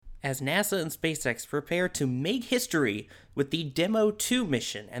as NASA and SpaceX prepare to make history with the Demo 2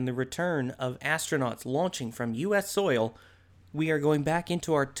 mission and the return of astronauts launching from U.S. soil, we are going back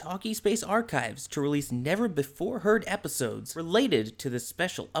into our Talking Space archives to release never-before-heard episodes related to this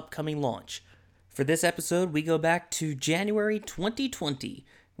special upcoming launch. For this episode, we go back to January 2020,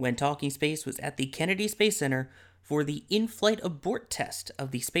 when Talking Space was at the Kennedy Space Center for the in-flight abort test of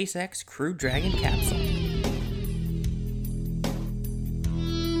the SpaceX Crew Dragon capsule.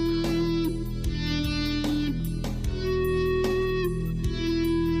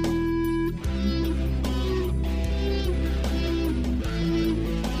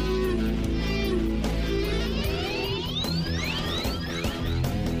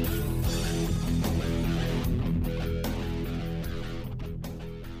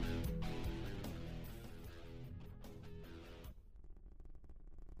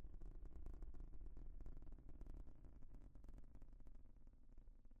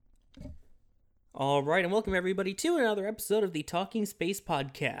 All right, and welcome everybody to another episode of the Talking Space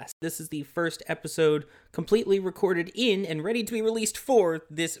podcast. This is the first episode completely recorded in and ready to be released for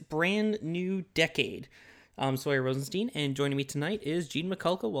this brand new decade. I'm Sawyer Rosenstein, and joining me tonight is Gene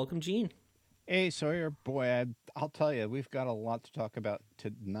Mikulka. Welcome, Gene. Hey, Sawyer, boy, I'll tell you, we've got a lot to talk about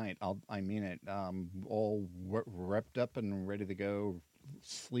tonight. I mean it. All repped up and ready to go.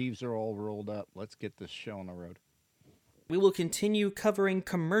 Sleeves are all rolled up. Let's get this show on the road. We will continue covering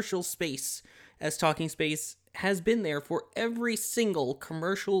commercial space, as Talking Space has been there for every single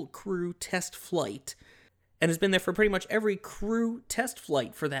commercial crew test flight, and has been there for pretty much every crew test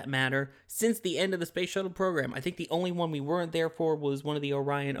flight, for that matter, since the end of the Space Shuttle program. I think the only one we weren't there for was one of the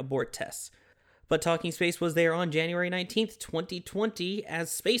Orion abort tests. But Talking Space was there on January 19th, 2020, as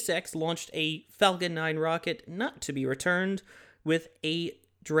SpaceX launched a Falcon 9 rocket not to be returned, with a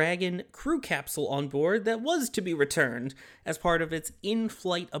Dragon crew capsule on board that was to be returned as part of its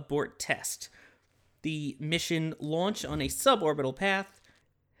in-flight abort test. The mission launched on a suborbital path,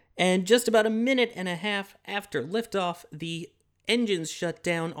 and just about a minute and a half after liftoff, the engines shut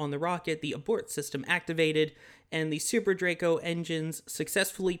down on the rocket, the abort system activated, and the Super Draco engines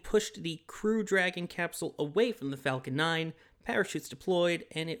successfully pushed the Crew Dragon capsule away from the Falcon 9, parachutes deployed,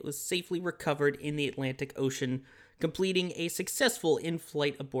 and it was safely recovered in the Atlantic Ocean, completing a successful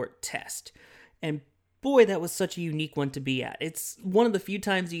in-flight abort test. And boy, that was such a unique one to be at. It's one of the few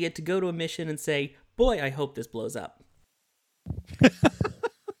times you get to go to a mission and say, boy, I hope this blows up.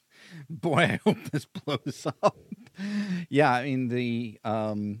 Boy, I hope this blows up. Yeah, I mean,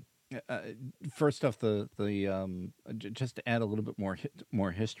 first off, just to add a little bit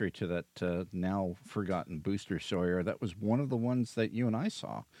more history to that now forgotten booster, Sawyer, that was one of the ones that you and I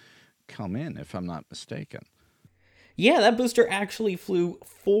saw come in, if I'm not mistaken. Yeah, that booster actually flew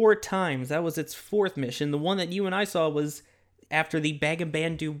 4 times. That was its 4th mission. The one that you and I saw was after the Bag and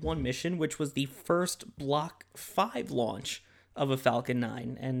Bandu 1 mission, which was the first Block 5 launch of a Falcon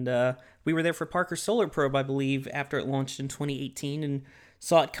 9. And we were there for Parker Solar Probe, I believe, after it launched in 2018 and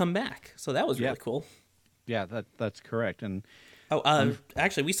saw it come back. So that was really cool. Yeah, that's correct. And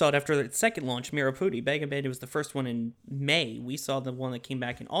actually, we saw it after its second launch, Mirapudi. Bag and Bandu was the first one in May. We saw the one that came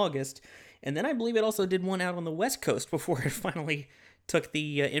back in August. And then I believe it also did one out on the West Coast before it finally took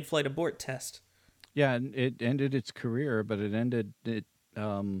the in-flight abort test. Yeah, it ended its career, but it ended it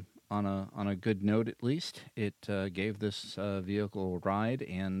on a good note at least. It gave this vehicle a ride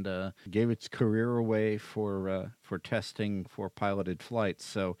and gave its career away for testing for piloted flights.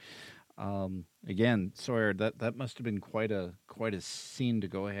 So again, Sawyer, that must have been quite a scene to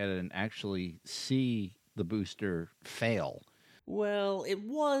go ahead and actually see the booster fail. Well, it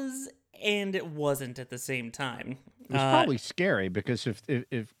was, and it wasn't at the same time. It was probably scary because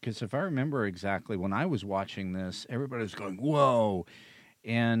if I remember exactly, when I was watching this, everybody was going, "Whoa!"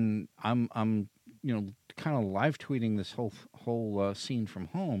 And I'm kind of live tweeting this whole scene from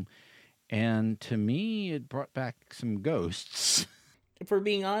home, and to me, it brought back some ghosts. If we're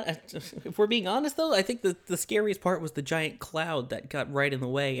being honest, though, I think the scariest part was the giant cloud that got right in the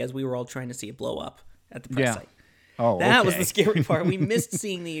way as we were all trying to see it blow up at the press site. Oh, that was the scary part. We missed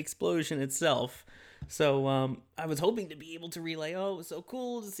seeing the explosion itself. So I was hoping to be able to relay, it was so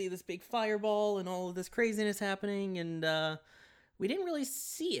cool to see this big fireball and all of this craziness happening. And we didn't really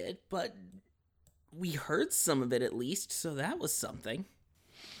see it, but we heard some of it at least. So that was something.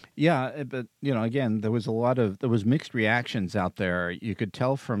 Yeah, but, again, there was mixed reactions out there. You could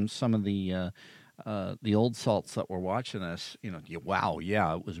tell from some of the old salts that were watching this, wow,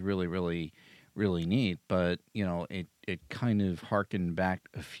 yeah, it was really, really, really neat, but it kind of harkened back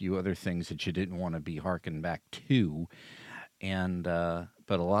a few other things that you didn't want to be harkened back to, and but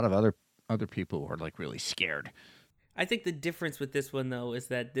a lot of other people were like really scared. I think the difference with this one, though, is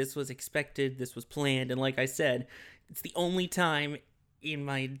that this was expected, this was planned, and like I said, it's the only time in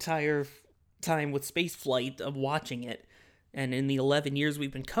my entire time with spaceflight of watching it, and in the 11 years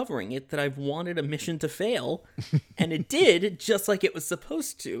we've been covering it, that I've wanted a mission to fail, and it did, just like it was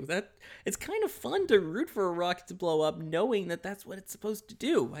supposed to. It's kind of fun to root for a rocket to blow up, knowing that that's what it's supposed to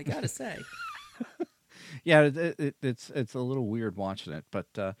do, I gotta say. Yeah, it's a little weird watching it,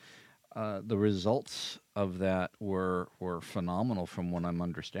 but the results of that were phenomenal from what I'm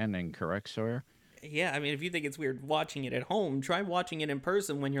understanding. Correct, Sawyer? Yeah, I mean, if you think it's weird watching it at home, try watching it in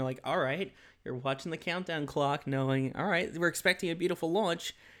person when you're like, all right, you're watching the countdown clock knowing, all right, we're expecting a beautiful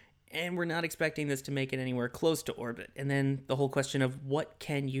launch, and we're not expecting this to make it anywhere close to orbit. And then the whole question of what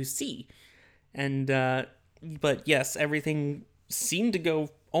can you see? And, but yes, everything seemed to go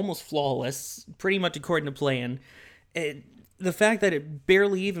almost flawless, pretty much according to plan. The fact that it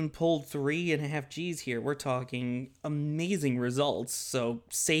barely even pulled 3.5 Gs here, we're talking amazing results. So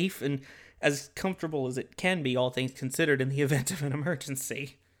safe and as comfortable as it can be, all things considered, in the event of an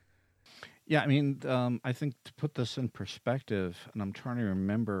emergency. Yeah, I mean, I think to put this in perspective, and I'm trying to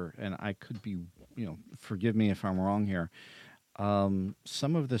remember, and I could be, forgive me if I'm wrong here.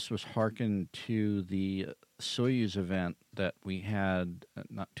 Some of this was hearkened to the Soyuz event that we had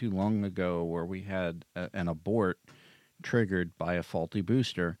not too long ago, where we had an abort triggered by a faulty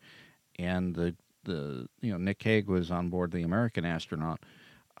booster, and the Nick Hague was on board, the American astronaut.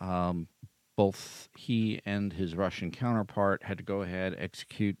 Both he and his Russian counterpart had to go ahead,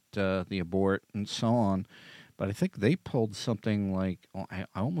 execute the abort, and so on. But I think they pulled something like, I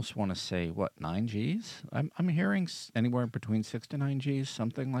almost want to say, 9 Gs? I'm hearing anywhere between 6 to 9 Gs,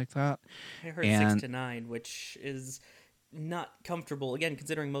 something like that. I heard 6 to 9, which is not comfortable, again,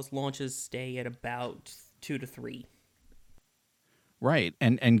 considering most launches stay at about 2 to 3. Right,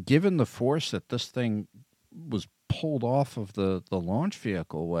 and given the force that this thing was pulled off of the launch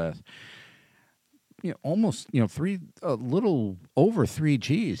vehicle with, almost, a little over 3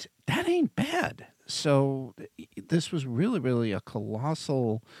 Gs, that ain't bad. So this was really, really a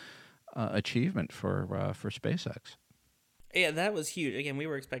colossal achievement for SpaceX. Yeah, that was huge. Again, we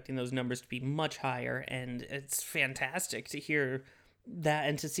were expecting those numbers to be much higher, and it's fantastic to hear that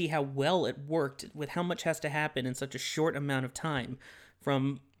and to see how well it worked with how much has to happen in such a short amount of time,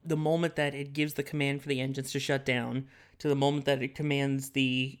 from the moment that it gives the command for the engines to shut down to the moment that it commands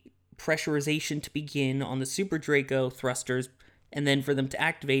the pressurization to begin on the Super Draco thrusters, and then for them to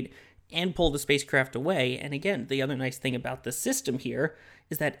activate and pull the spacecraft away. And again, the other nice thing about the system here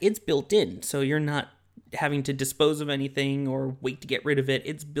is that it's built in, so you're not having to dispose of anything or wait to get rid of it.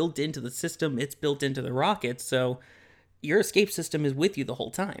 It's built into the system, it's built into the rocket, so your escape system is with you the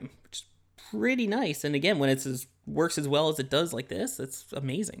whole time, which is pretty nice. And again, when it works as well as it does like this, it's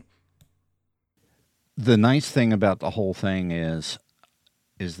amazing. The nice thing about the whole thing is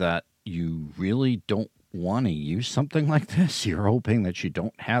that you really don't want to use something like this. You're hoping that you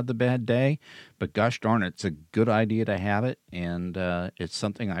don't have the bad day, but gosh darn it, it's a good idea to have it, and it's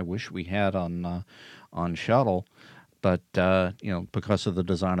something I wish we had on shuttle. But because of the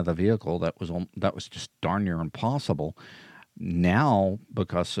design of the vehicle, that was just darn near impossible. Now,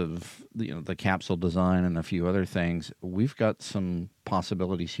 because of the capsule design and a few other things, we've got some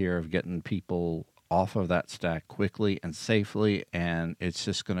possibilities here of getting people off of that stack quickly and safely, and it's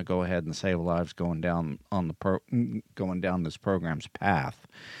just going to go ahead and save lives going down this program's path.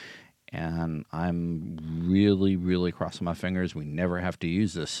 And I'm really, really crossing my fingers we never have to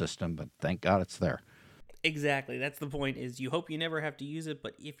use this system, but thank God it's there. Exactly. That's the point, is you hope you never have to use it,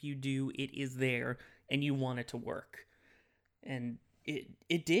 but if you do, it is there, and you want it to work. And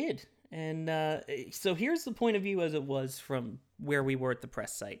it did. And so here's the point of view as it was from where we were at the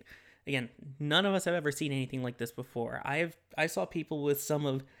press site. Again, none of us have ever seen anything like this before. I saw people with some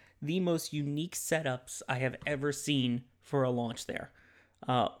of the most unique setups I have ever seen for a launch there.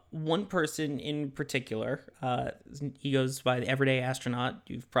 One person in particular, he goes by the Everyday Astronaut.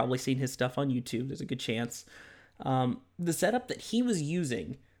 You've probably seen his stuff on YouTube. There's a good chance. The setup that he was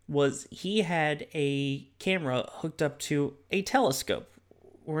using was he had a camera hooked up to a telescope.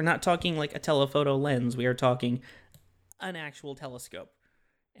 We're not talking like a telephoto lens. We are talking an actual telescope.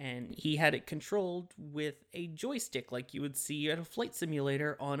 And he had it controlled with a joystick like you would see at a flight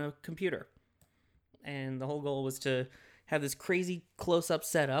simulator on a computer. And the whole goal was to have this crazy close-up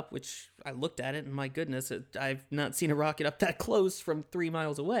setup, which I looked at it, and my goodness, I've not seen a rocket up that close from 3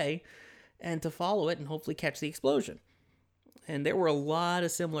 miles away, and to follow it and hopefully catch the explosion. And there were a lot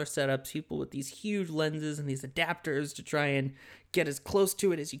of similar setups, people with these huge lenses and these adapters to try and get as close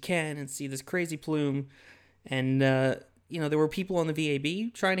to it as you can and see this crazy plume. And, there were people on the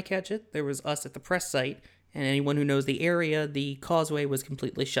VAB trying to catch it. There was us at the press site, And anyone who knows the area, the causeway was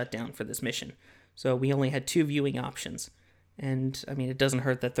completely shut down for this mission. So we only had 2 viewing options. And, I mean, it doesn't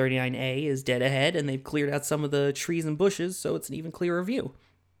hurt that 39A is dead ahead, and they've cleared out some of the trees and bushes, so it's an even clearer view.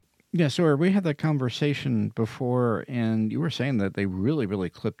 Yeah, so we had that conversation before, and you were saying that they really, really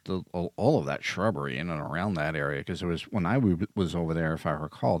clipped all of that shrubbery in and around that area, because it was, when I was over there, if I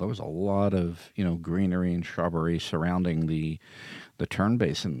recall, there was a lot of, greenery and shrubbery surrounding the turn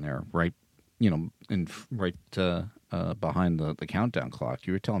basin there, right, behind the countdown clock.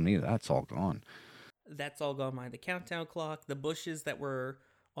 You were telling me that's all gone. That's all gone by the countdown clock. The bushes that were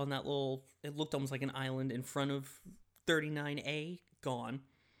on that it looked almost like an island in front of 39A, gone.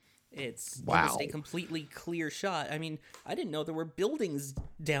 It's almost a completely clear shot. I mean, I didn't know there were buildings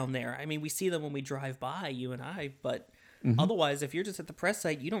down there. I mean, we see them when we drive by, you and I, but otherwise, if you're just at the press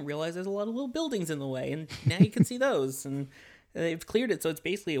site, you don't realize there's a lot of little buildings in the way, and now you can see those. And they've cleared it, so it's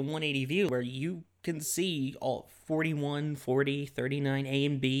basically a 180 view where you can see all 41, 40, 39, A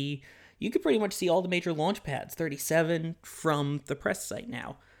and B. You could pretty much see all the major launch pads, 37, from the press site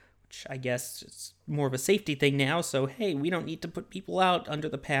now. I guess it's more of a safety thing now, so hey, we don't need to put people out under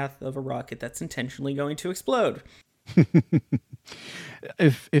the path of a rocket that's intentionally going to explode.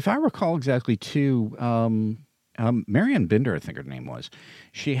 If I recall exactly, too, Marianne Binder, I think her name was,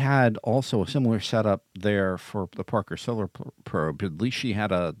 she had also a similar setup there for the Parker Solar Probe. At least she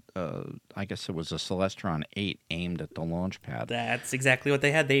had I guess it was a Celestron 8 aimed at the launch pad. That's exactly what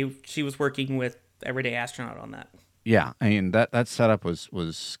they had. She was working with Everyday Astronaut on that. Yeah, I mean, that setup was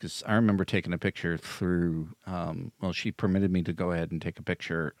because I remember taking a picture through, she permitted me to go ahead and take a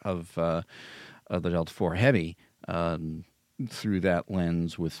picture of the Delta IV Heavy through that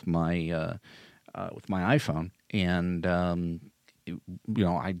lens with my iPhone, and that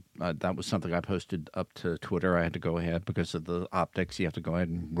was something I posted up to Twitter. I had to go ahead because of the optics. You have to go ahead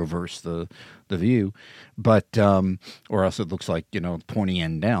and reverse the view, but or else it looks like pointy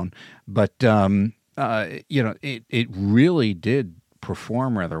end down, but. It really did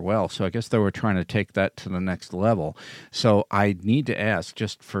perform rather well. So I guess they were trying to take that to the next level. So I need to ask,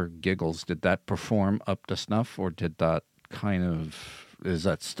 just for giggles, did that perform up to snuff, or did that is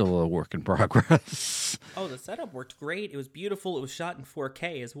that still a work in progress? Oh, the setup worked great. It was beautiful. It was shot in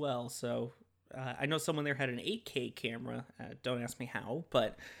 4K as well. So I know someone there had an 8K camera. Don't ask me how,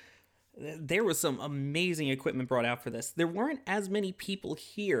 but there was some amazing equipment brought out for this. There weren't as many people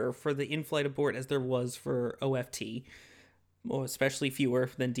here for the in-flight abort as there was for OFT, well, especially fewer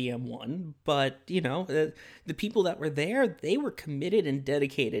than DM1. But, the people that were there, they were committed and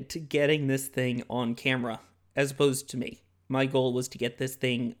dedicated to getting this thing on camera, as opposed to me. My goal was to get this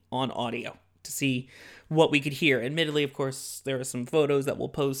thing on audio, to see what we could hear. Admittedly, of course, there are some photos that we'll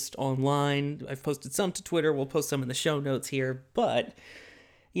post online. I've posted some to Twitter. We'll post some in the show notes here, but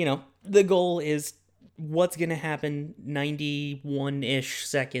the goal is what's going to happen 91-ish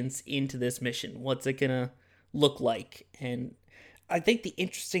seconds into this mission. What's it going to look like? And I think the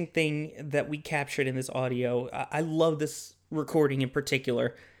interesting thing that we captured in this audio, I love this recording in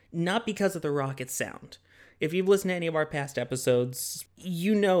particular, not because of the rocket sound. If you've listened to any of our past episodes,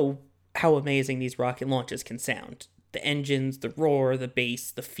 you know how amazing these rocket launches can sound. The engines, the roar, the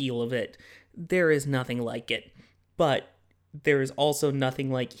bass, the feel of it. There is nothing like it. But there is also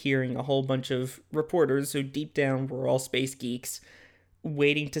nothing like hearing a whole bunch of reporters who deep down were all space geeks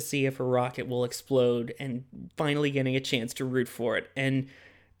waiting to see if a rocket will explode and finally getting a chance to root for it. And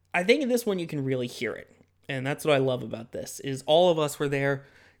I think in this one you can really hear it. And that's what I love about this, is all of us were there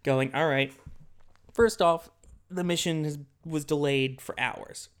going, all right, first off, the mission was delayed for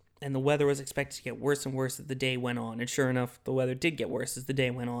hours. And the weather was expected to get worse and worse as the day went on. And sure enough, the weather did get worse as the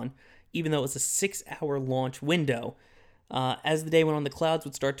day went on, even though it was a 6-hour launch window. As the day went on, the clouds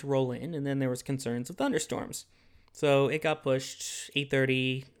would start to roll in, and then there was concerns of thunderstorms. So it got pushed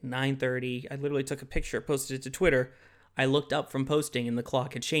 8:30, 9:30. I literally took a picture, posted it to Twitter. I looked up from posting, and the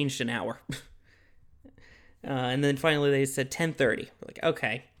clock had changed an hour. And then finally they said 10:30. We're like,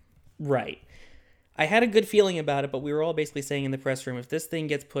 okay, right. I had a good feeling about it, but we were all basically saying in the press room, if this thing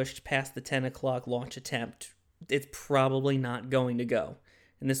gets pushed past the 10 o'clock launch attempt, it's probably not going to go.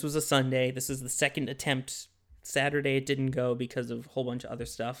 And this was a Sunday. This is the second attempt. Saturday it didn't go because of a whole bunch of other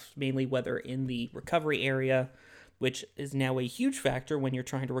stuff, mainly weather in the recovery area, which is now a huge factor when you're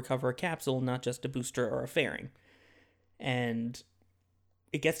trying to recover a capsule, not just a booster or a fairing. And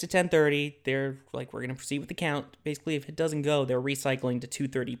it gets to 10:30, they're like, we're going to proceed with the count. Basically, if it doesn't go, they're recycling to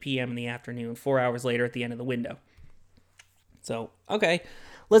 2:30 p.m. in the afternoon, 4 hours later at the end of the window. So, okay,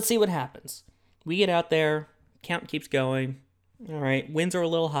 let's see what happens. We get out there, count keeps going. All right, winds are a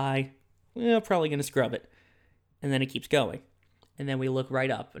little high. We're probably going to scrub it. And then it keeps going. And then we look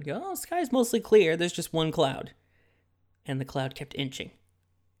right up and go, oh, the sky's mostly clear. There's just one cloud. And the cloud kept inching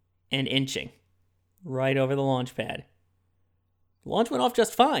and inching right over the launch pad. The launch went off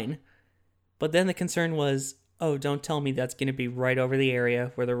just fine. But then the concern was, oh, don't tell me that's going to be right over the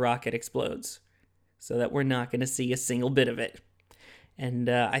area where the rocket explodes, so that we're not going to see a single bit of it. And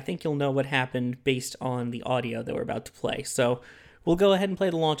I think you'll know what happened based on the audio that we're about to play. So we'll go ahead and play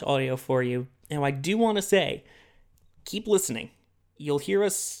the launch audio for you. Now, I do want to say, keep listening. You'll hear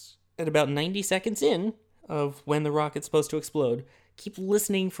us at about 90 seconds in of when the rocket's supposed to explode. Keep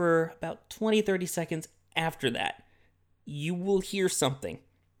listening for about 20, 30 seconds after that. You will hear something.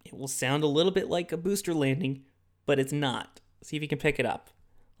 It will sound a little bit like a booster landing, but it's not. See if you can pick it up.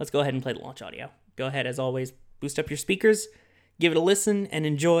 Let's go ahead and play the launch audio. Go ahead, as always, boost up your speakers, give it a listen, and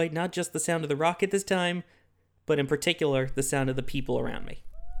enjoy not just the sound of the rocket this time, but in particular, the sound of the people around me.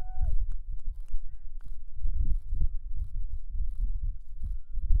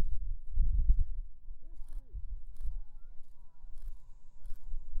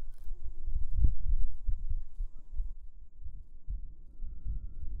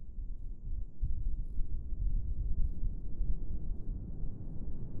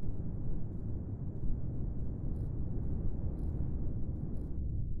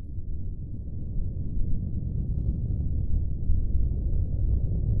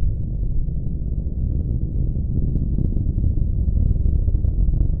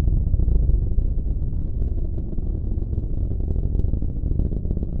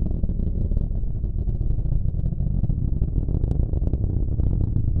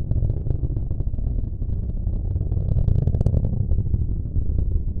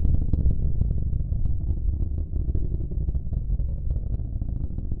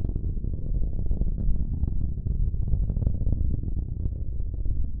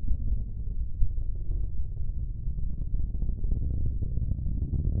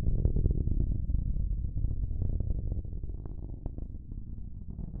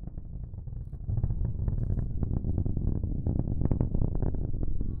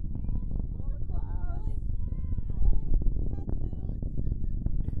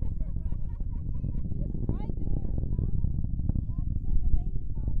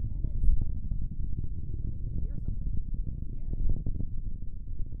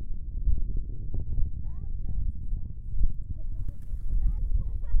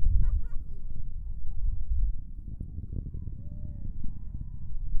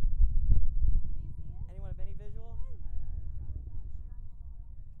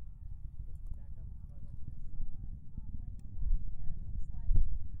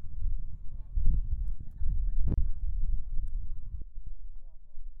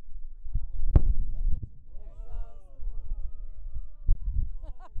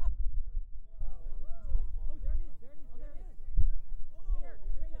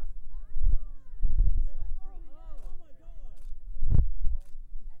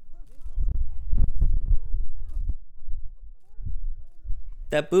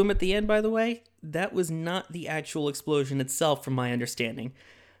 That boom at the end, by the way, that was not the actual explosion itself, from my understanding.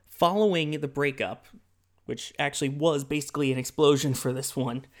 Following the breakup, which actually was basically an explosion for this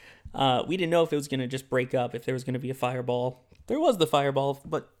one, we didn't know if it was going to just break up, if there was going to be a fireball. There was the fireball,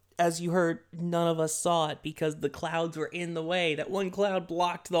 but as you heard, none of us saw it because the clouds were in the way. That one cloud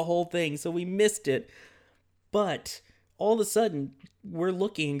blocked the whole thing, so we missed it. But all of a sudden, we're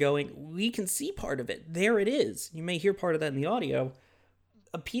looking and going, we can see part of it. There it is. You may hear part of that in the audio.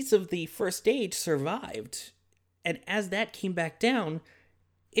 A piece of the first stage survived, and as that came back down,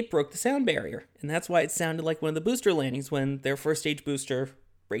 it broke the sound barrier, and that's why it sounded like one of the booster landings. When their first stage booster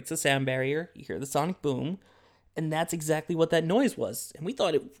breaks the sound barrier, you hear the sonic boom, and that's exactly what that noise was. And we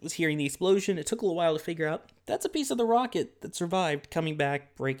thought it was hearing the explosion. It took a little while to figure out that's a piece of the rocket that survived coming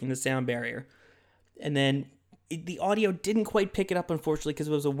back, breaking the sound barrier. And then the audio didn't quite pick it up, unfortunately, because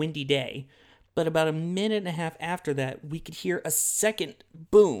it was a windy day. But about a minute and a half after that, we could hear a second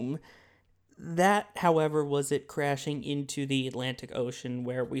boom. That, however, was it crashing into the Atlantic Ocean,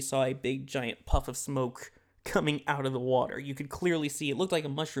 where we saw a big giant puff of smoke coming out of the water. You could clearly see, it looked like a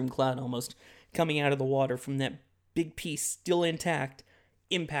mushroom cloud almost, coming out of the water from that big piece still intact,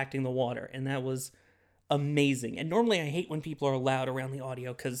 impacting the water. And that was amazing. And normally I hate when people are loud around the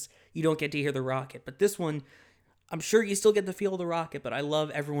audio because you don't get to hear the rocket. But this one, I'm sure you still get the feel of the rocket, but I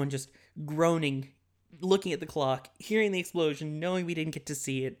love everyone just groaning, looking at the clock, hearing the explosion, knowing we didn't get to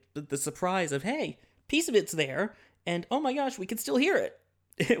see it, but the surprise of, hey, piece of it's there, and oh my gosh, we can still hear it.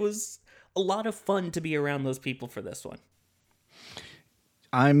 It was a lot of fun to be around those people for this one.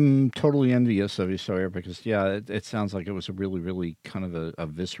 I'm totally envious of you, Sawyer, because, yeah, it sounds like it was a really, really kind of a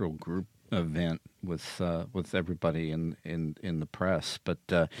visceral group event with everybody in the press.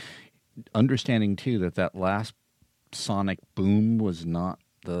 But understanding too that last sonic boom was not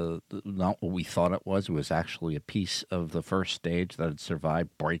not what we thought it was. It was actually a piece of the first stage that had survived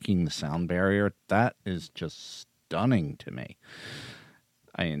breaking the sound barrier. That is just stunning to me.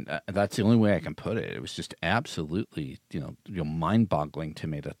 I mean, that's the only way I can put it. It was just absolutely, mind-boggling to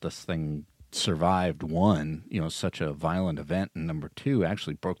me that this thing survived, one, such a violent event, and number two,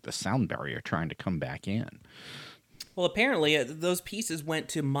 actually broke the sound barrier trying to come back in. Well, apparently, those pieces went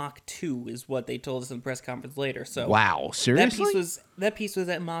to Mach 2, is what they told us in the press conference later. So wow, seriously? That piece was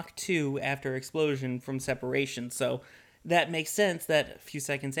at Mach 2 after explosion from separation. So that makes sense that a few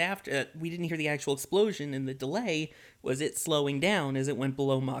seconds after, we didn't hear the actual explosion, and the delay was it slowing down as it went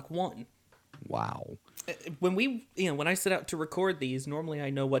below Mach 1. Wow. When I set out to record these, normally I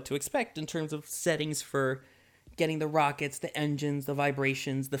know what to expect in terms of settings for getting the rockets, the engines, the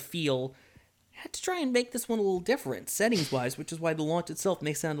vibrations, the feel. Had to try and make this one a little different, settings-wise, which is why the launch itself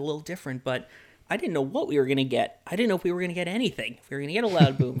may sound a little different, but I didn't know what we were going to get. I didn't know if we were going to get anything, if we were going to get a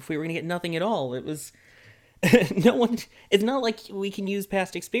loud boom, if we were going to get nothing at all. It was... it's not like we can use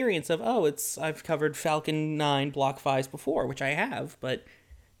past experience of, I've covered Falcon 9 Block 5s before, which I have, but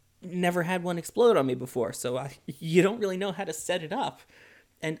never had one explode on me before, so you don't really know how to set it up.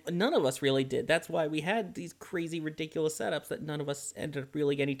 And none of us really did. That's why we had these crazy, ridiculous setups that none of us ended up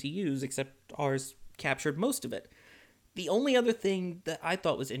really getting to use, except ours captured most of it. The only other thing that I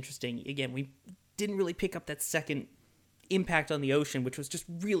thought was interesting, again, we didn't really pick up that second impact on the ocean, which was just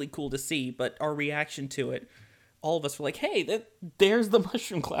really cool to see, but our reaction to it, all of us were like, hey, there's the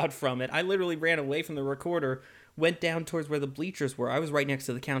mushroom cloud from it. I literally ran away from the recorder, went down towards where the bleachers were. I was right next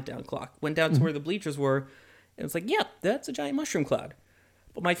to the countdown clock. Went down to where the bleachers were, and it was like, yeah, that's a giant mushroom cloud.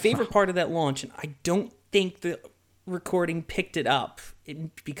 But my favorite part of that launch, and I don't think the recording picked it up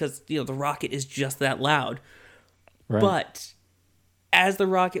because, the rocket is just that loud. Right. But as the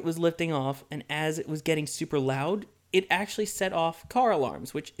rocket was lifting off and as it was getting super loud, it actually set off car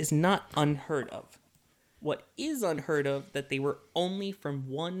alarms, which is not unheard of. What is unheard of, that they were only from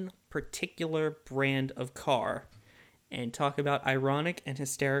one particular brand of car. And talk about ironic and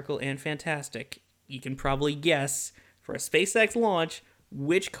hysterical and fantastic. You can probably guess, for a SpaceX launch,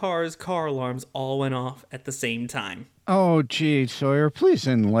 which car's car alarms all went off at the same time. Oh, gee, Sawyer, please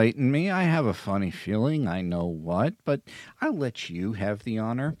enlighten me. I have a funny feeling I know what, but I'll let you have the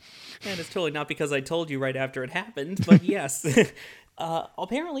honor. And it's totally not because I told you right after it happened, but yes.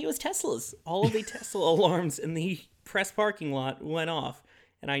 Apparently it was Tesla's. All of the Tesla alarms in the press parking lot went off.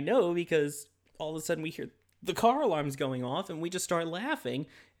 And I know because all of a sudden we hear the car alarms going off, and we just start laughing.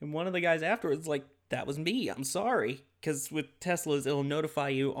 And one of the guys afterwards is like, that was me, I'm sorry. Because with Tesla's, it'll notify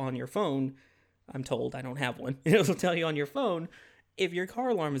you on your phone. I'm told, I don't have one. It'll tell you on your phone if your car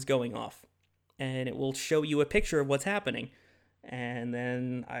alarm is going off. And it will show you a picture of what's happening. And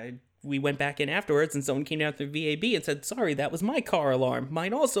then we went back in afterwards, and someone came down through VAB and said, sorry, that was my car alarm.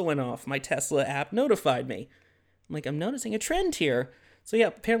 Mine also went off. My Tesla app notified me. I'm like, I'm noticing a trend here. So yeah,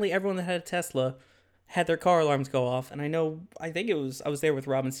 apparently everyone that had a Tesla had their car alarms go off. And I was there with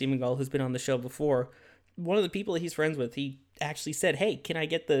Robin Seamangal, who's been on the show before. One of the people that he's friends with, he actually said, hey, can I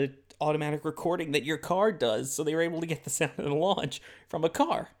get the automatic recording that your car does? So they were able to get the sound of the launch from a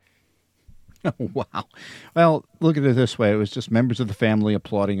car. Oh, wow. Well, look at it this way. It was just members of the family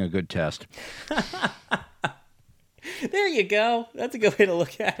applauding a good test. There you go. That's a good way to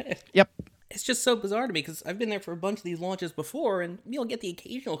look at it. Yep. It's just so bizarre to me because I've been there for a bunch of these launches before, and you'll get the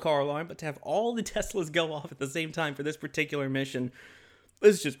occasional car alarm, but to have all the Teslas go off at the same time for this particular mission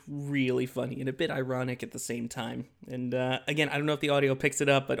is just really funny and a bit ironic at the same time. And again, I don't know if the audio picks it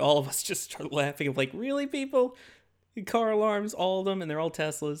up, but all of us just start laughing of like, really, people? Car alarms, all of them, and they're all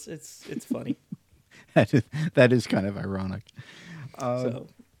Teslas. It's funny. that is kind of ironic.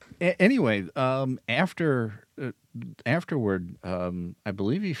 Anyway, afterward, I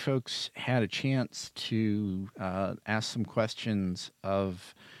believe you folks had a chance to ask some questions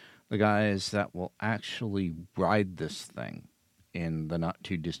of the guys that will actually ride this thing in the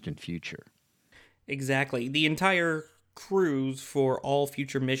not-too-distant future. Exactly. The entire crews for all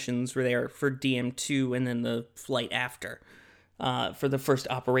future missions were there for DM2 and then the flight after, for the first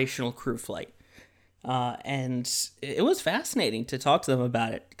operational crew flight. And it was fascinating to talk to them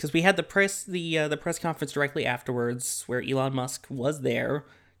about it because we had the press conference directly afterwards where Elon Musk was there,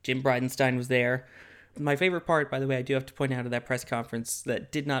 Jim Bridenstine was there. My favorite part, by the way, I do have to point out of that press conference that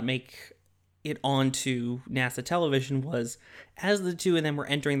did not make it onto NASA television was as the two of them were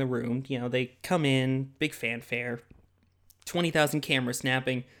entering the room, they come in, big fanfare, 20,000 cameras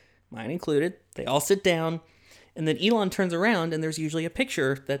snapping, mine included. They all sit down. And then Elon turns around, and there's usually a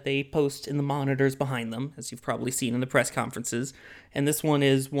picture that they post in the monitors behind them, as you've probably seen in the press conferences. And this one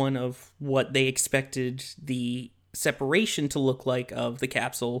is one of what they expected the separation to look like of the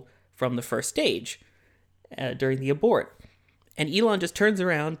capsule from the first stage during the abort. And Elon just turns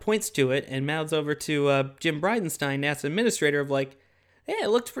around, points to it, and mouths over to Jim Bridenstine, NASA administrator, of like, hey, it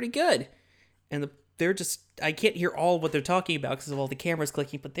looks pretty good. And they're just, I can't hear all what they're talking about because of all the cameras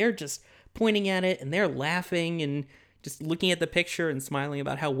clicking, but they're just pointing at it, and they're laughing and just looking at the picture and smiling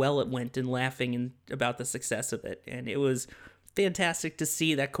about how well it went and laughing and about the success of it. And it was fantastic to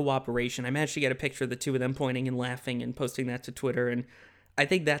see that cooperation. I managed to get a picture of the two of them pointing and laughing and posting that to Twitter, and I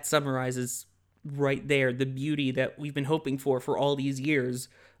think that summarizes right there the beauty that we've been hoping for all these years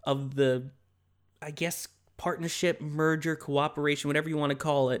of the, I guess, partnership, merger, cooperation, whatever you want to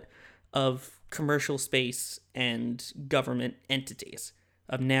call it, of commercial space and government entities,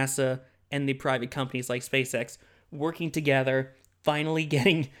 of NASA and the private companies like SpaceX working together, finally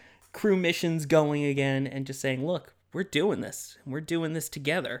getting crew missions going again, and just saying, look, we're doing this. We're doing this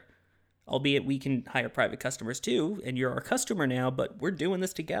together. Albeit we can hire private customers too, and you're our customer now, but we're doing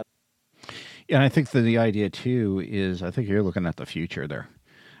this together. Yeah, and I think that the idea too is, I think you're looking at the future there.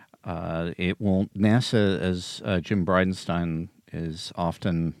 It won't, NASA, as Jim Bridenstine is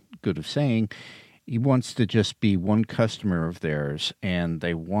often good of saying, he wants to just be one customer of theirs, and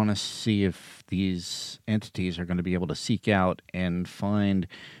they want to see if these entities are going to be able to seek out and find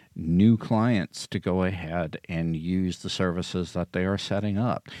new clients to go ahead and use the services that they are setting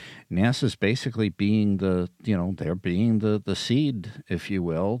up. NASA's basically being they're being the seed, if you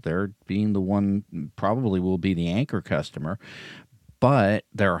will. They're being the one, probably will be the anchor customer, but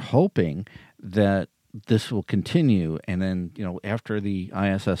they're hoping that this will continue, and then, after the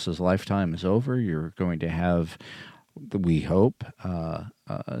ISS's lifetime is over, you're going to have, we hope,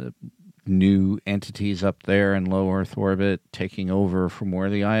 new entities up there in low Earth orbit taking over from where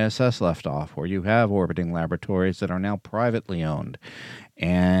the ISS left off, where you have orbiting laboratories that are now privately owned.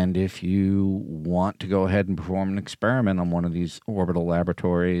 And if you want to go ahead and perform an experiment on one of these orbital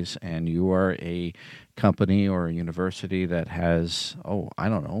laboratories, and you are a company or a university that has,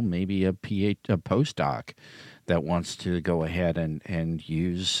 maybe a postdoc that wants to go ahead and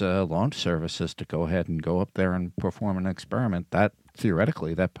use launch services to go ahead and go up there and perform an experiment, that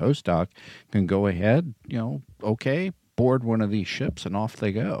theoretically, that postdoc can go ahead, board one of these ships and off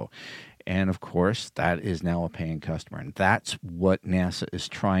they go. And of course, that is now a paying customer. And that's what NASA is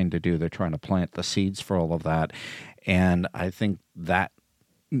trying to do. They're trying to plant the seeds for all of that. And I think that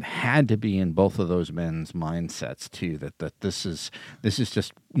had to be in both of those men's mindsets too, that this is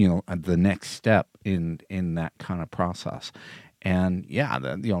just, the next step in that kind of process. And yeah,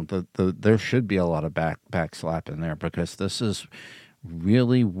 there should be a lot of backslap in there, because this is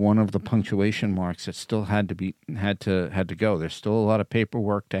really one of the punctuation marks that still had to go. There's still a lot of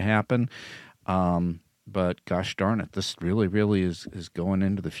paperwork to happen, but gosh darn it, this really is going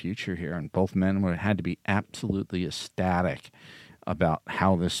into the future here. And both men had to be absolutely ecstatic about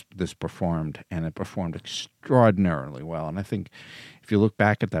how this performed, and it performed extraordinarily well. And I think if you look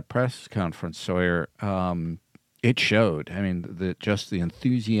back at that press conference, Sawyer, it showed. I mean, just the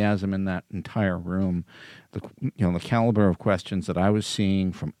enthusiasm in that entire room, the caliber of questions that I was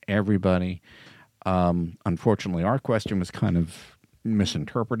seeing from everybody. Unfortunately, our question was kind of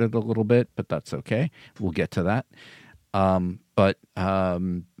misinterpreted a little bit, but that's okay. We'll get to that. But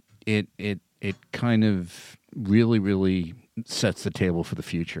it kind of really sets the table for the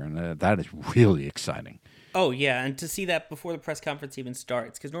future, and that is really exciting. Oh, yeah, and to see that before the press conference even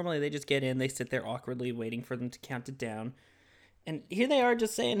starts, because normally they just get in, they sit there awkwardly waiting for them to count it down, and here they are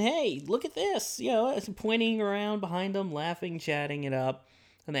just saying, hey, look at this, pointing around behind them, laughing, chatting it up,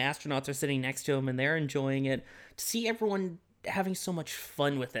 and the astronauts are sitting next to them, and they're enjoying it. To see everyone having so much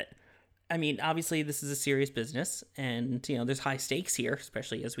fun with it. I mean, obviously, this is a serious business, and, there's high stakes here,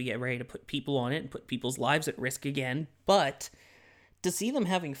 especially as we get ready to put people on it and put people's lives at risk again, but to see them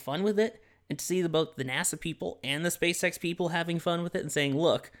having fun with it, and to see both the NASA people and the SpaceX people having fun with it and saying,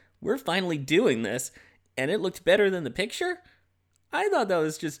 look, we're finally doing this, and it looked better than the picture, I thought that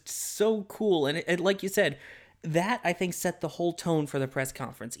was just so cool. And it, like you said, that, I think, set the whole tone for the press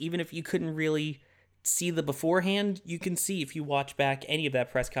conference. Even if you couldn't really see the beforehand, you can see if you watch back any of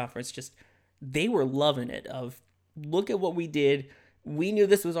that press conference, just they were loving it of, look at what we did. We knew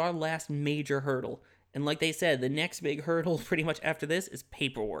this was our last major hurdle. And like they said, the next big hurdle pretty much after this is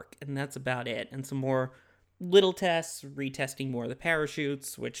paperwork. And that's about it. And some more little tests, retesting more of the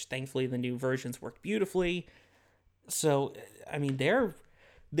parachutes, which thankfully the new versions worked beautifully. So, I mean, they're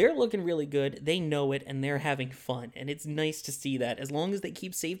they're looking really good. They know it, and they're having fun. And it's nice to see that. As long as they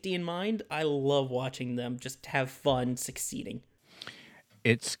keep safety in mind, I love watching them just have fun succeeding.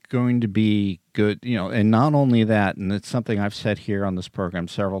 It's going to be good, and not only that, and it's something I've said here on this program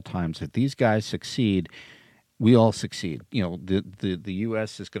several times, if these guys succeed, we all succeed. The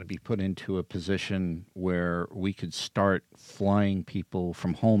U.S. is going to be put into a position where we could start flying people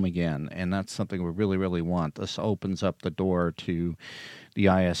from home again, and that's something we really, really want. This opens up the door to the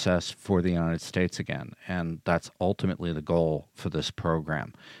ISS for the United States again, and that's ultimately the goal for this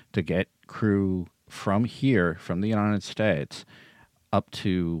program, to get crew from here, from the United States, up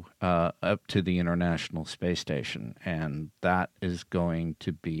to the International Space Station, and that is going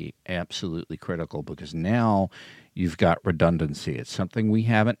to be absolutely critical because now you've got redundancy. It's something we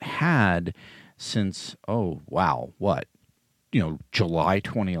haven't had since July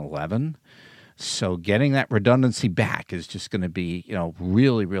 2011. So getting that redundancy back is just going to be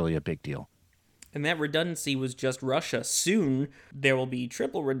really, really a big deal. And that redundancy was just Russia. Soon, there will be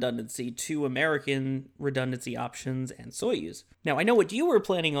triple redundancy, 2 American redundancy options, and Soyuz. Now, I know what you were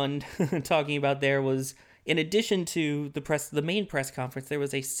planning on talking about there was, in addition to the main press conference, there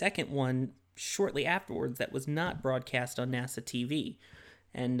was a second one shortly afterwards that was not broadcast on NASA TV.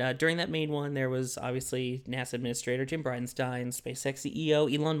 And during that main one, there was obviously NASA Administrator Jim Bridenstine, SpaceX CEO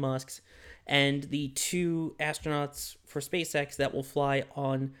Elon Musk, and the 2 astronauts for SpaceX that will fly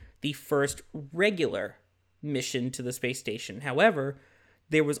on the first regular mission to the space station. However,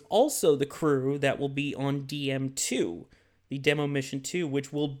 there was also the crew that will be on DM2, the Demo Mission 2,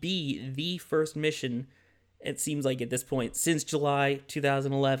 which will be the first mission, it seems like at this point, since July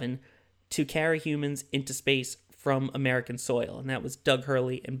 2011, to carry humans into space from American soil. And that was Doug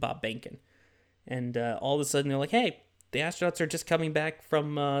Hurley and Bob Behnken. And all of a sudden, they're like, hey, the astronauts are just coming back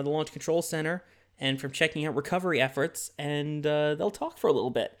from the Launch Control Center and from checking out recovery efforts, and they'll talk for a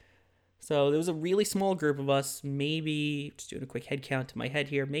little bit. So there was a really small group of us, maybe, just doing a quick head count to my head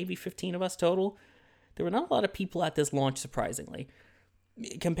here, maybe 15 of us total. There were not a lot of people at this launch, surprisingly.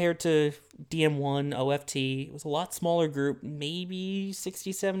 Compared to DM1, OFT, it was a lot smaller group, maybe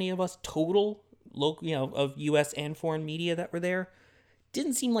 60, 70 of us total, of U.S. and foreign media that were there.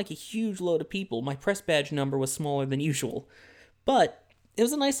 Didn't seem like a huge load of people. My press badge number was smaller than usual. But it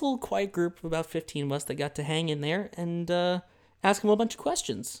was a nice little quiet group of about 15 of us that got to hang in there and ask them a bunch of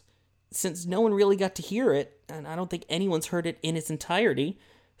questions. Since no one really got to hear it, and I don't think anyone's heard it in its entirety,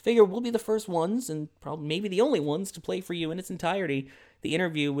 I figure we'll be the first ones, and probably maybe the only ones, to play for you in its entirety, the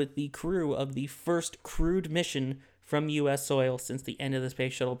interview with the crew of the first crewed mission from U.S. soil since the end of the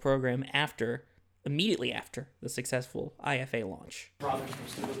Space Shuttle program immediately after the successful IFA launch. Robin from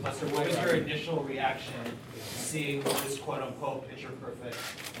Stupid Buster, what was your initial reaction seeing this quote-unquote picture-perfect?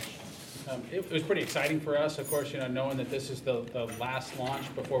 It was pretty exciting for us, of course, knowing that this is the last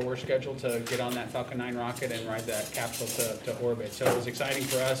launch before we're scheduled to get on that Falcon 9 rocket and ride that capsule to orbit. So it was exciting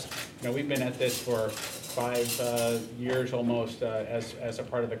for us. We've been at this for 5 years almost as a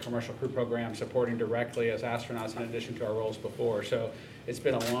part of the commercial crew program, supporting directly as astronauts in addition to our roles before. So it's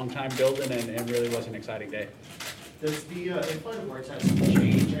been a long time building and really was an exciting day. Does the in-flight abort test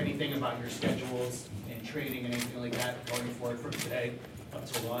change anything about your schedules and training and anything like that going forward from today up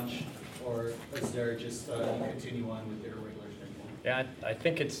to launch? Or is there just you continue on with your regular schedule? Yeah, I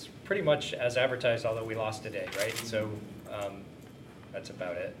think it's pretty much as advertised, although we lost a day, right? So that's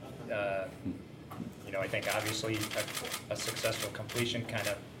about it. I think obviously a successful completion kind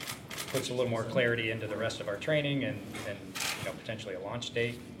of puts a little more clarity into the rest of our training and potentially a launch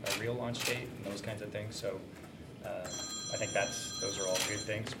date, a real launch date, and those kinds of things. So I think those are all good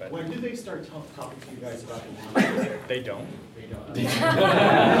things. But when do they start talking to you guys about the launch? They don't. They don't. So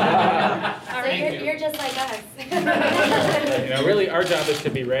you're just like us. Really our job is to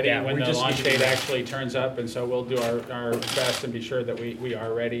be ready when the just launch date actually turns up, and so we'll do our best and be sure that we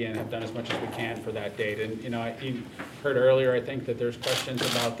are ready and have done as much as we can for that date. And you heard earlier, I think that there's questions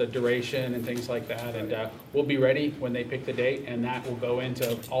about the duration and things like that, and we'll be ready when they pick the date, and that will go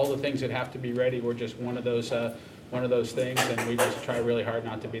into all the things that have to be ready. We're just one of those things, and we just try really hard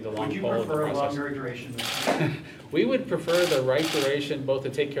not to be the long pole of the process. Would you prefer a longer duration? We would prefer the right duration, both to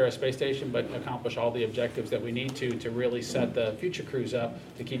take care of space station, but accomplish all the objectives that we need to really set the future crews up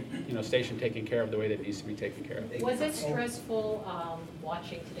to keep station taken care of the way that it needs to be taken care of. Was it stressful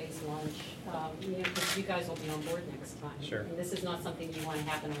watching today's launch? Because you guys will be on board next time. Sure. And this is not something you want to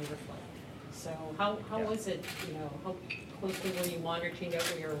happen on your flight. So how was it? How closely were you monitoring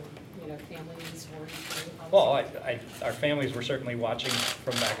over your families? Well, our families were certainly watching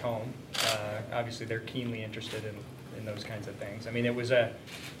from back home. Obviously, they're keenly interested in those kinds of things. I mean, it was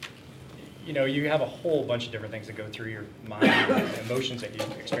you know, you have a whole bunch of different things that go through your mind, and emotions that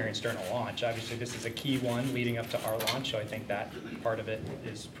you experience during a launch. Obviously, this is a key one leading up to our launch, so I think that part of it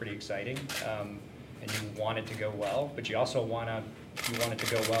is pretty exciting. And you want it to go well, but you also want it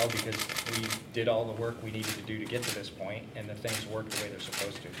to go well because we did all the work we needed to do to get to this point, and the things work the way they're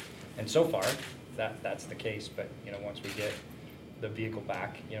supposed to. And so far, that's the case. But you know, once we get the vehicle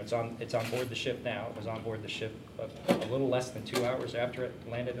back, you know, it's on board the ship now. It was on board the ship a little less than 2 hours after it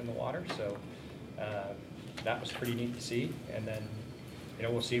landed in the water. So that was pretty neat to see. And then, you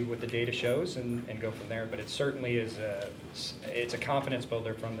know, we'll see what the data shows and go from there. But it certainly is it's a confidence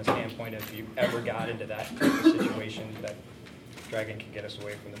builder from the standpoint of if you ever got into that type of situation, that Dragon can get us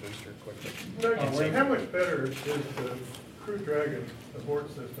away from the booster quickly. How much better is the Crew Dragon abort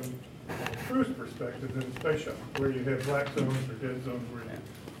system from a crew's perspective than Space Shuttle, where you have black zones or dead zones where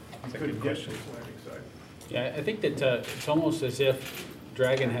you couldn't get to this landing site? Yeah, I think that it's almost as if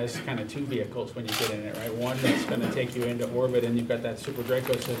Dragon has kind of two vehicles when you get in it, right? One that's going to take you into orbit, and you've got that Super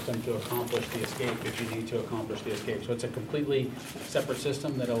Draco system to accomplish the escape if you need to accomplish the escape. So it's a completely separate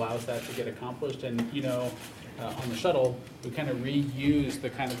system that allows that to get accomplished. And, you know, on the shuttle, we kind of reuse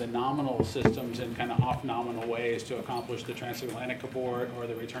the nominal systems in kind of off-nominal ways to accomplish the transatlantic abort or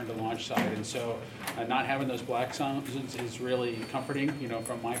the return to launch side. And so not having those black zones is really comforting, you know,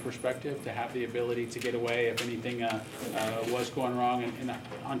 from my perspective, to have the ability to get away if anything was going wrong. And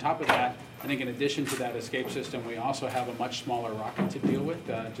on top of that, I think in addition to that escape system, we also have a much smaller rocket to deal with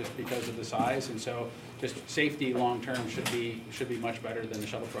just because of the size. And so just safety long-term should be much better than the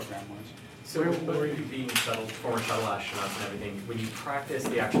shuttle program was. So were you being former shuttle astronauts and everything, when you practiced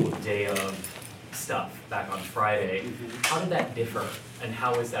the actual day of stuff back on Friday, how did that differ? And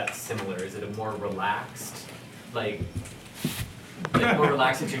how is that similar? Is it a more relaxed, like more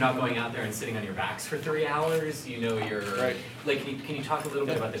relaxed if you're not going out there and sitting on your backs for 3 hours? You know, you're, right. Like, can you talk a little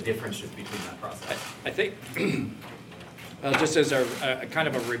bit about the differences between that process? I think, just as a kind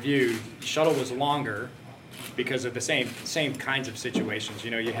of a review, shuttle was longer because of the same kinds of situations.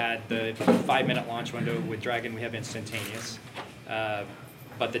 You know, you had the 5-minute launch window. With Dragon, we have instantaneous.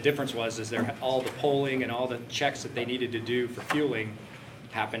 But the difference was all the polling and all the checks that they needed to do for fueling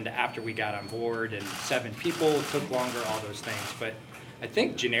happened after we got on board, and 7 people, took longer, all those things. But I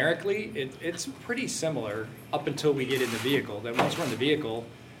think generically it's pretty similar up until we get in the vehicle. Then once we're in the vehicle,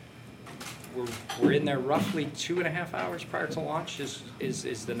 we're in there roughly 2.5 hours prior to launch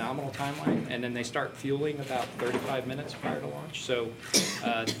is the nominal timeline, and then they start fueling about 35 minutes prior to launch. So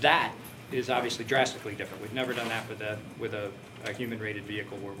that is obviously drastically different. We've never done that with a human-rated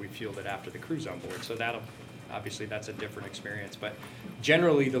vehicle where we fueled it after the crew's on board. So obviously that's a different experience. But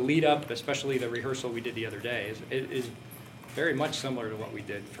generally the lead up, especially the rehearsal we did the other day, is very much similar to what we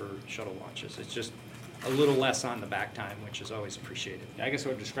did for shuttle launches. It's just a little less on the back time, which is always appreciated. Yeah, I guess I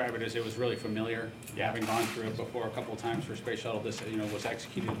would describe it as it was really familiar. Yeah. Having gone through it before a couple of times for Space Shuttle, this was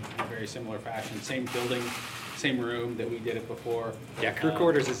executed in a very similar fashion. Same building, same room that we did it before. Yeah, crew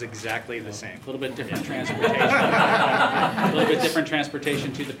quarters is exactly the same. A little bit different transportation. A little bit different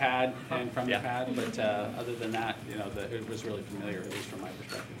transportation to the pad and from the pad, but other than that, it was really familiar, at least from my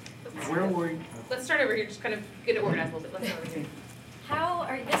perspective. Where were you? Let's start over here, just kind of get it organized a little bit. Let's start over here.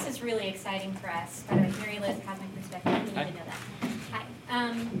 This is really exciting for us. By the way, Mary Liz, Cosmic Perspective, you need to know that.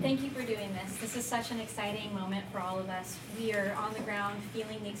 Hi. Thank you for doing this. This is such an exciting moment for all of us. We are on the ground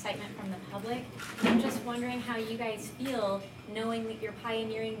feeling the excitement from the public. I'm just wondering how you guys feel knowing that you're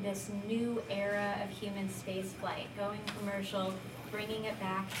pioneering this new era of human space flight, going commercial, bringing it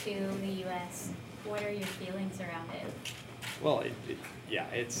back to the U.S. What are your feelings around it? Well,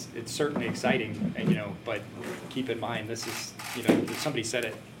 it's certainly exciting, but keep in mind, this is, somebody said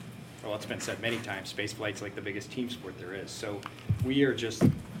it, well, it's been said many times, space flight's like the biggest team sport there is. So we are just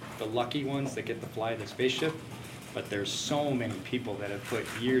the lucky ones that get to fly the spaceship, but there's so many people that have put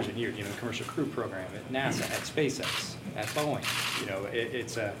years and years, commercial crew program at NASA, at SpaceX, at Boeing.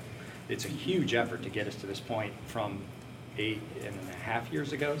 It's a huge effort to get us to this point from 8.5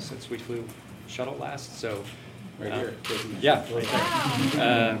 years ago since we flew shuttle last. So. Right here. Yeah.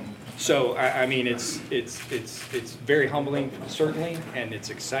 Right. So I mean, it's very humbling, certainly, and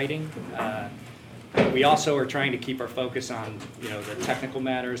it's exciting. We also are trying to keep our focus on the technical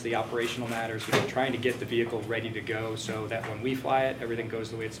matters, the operational matters. We're trying to get the vehicle ready to go so that when we fly it, everything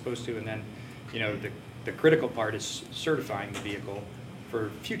goes the way it's supposed to. And then, the critical part is certifying the vehicle for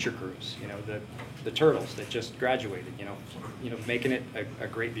future crews. The turtles that just graduated. Making it a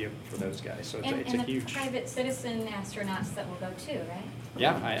great vehicle for those guys. So it's a huge. And the private citizen astronauts that will go too, right?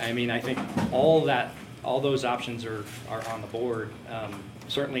 Yeah, I mean, I think all those options are on the board.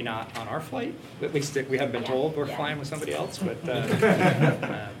 Certainly not on our flight. At least we haven't been told we're flying with somebody else. But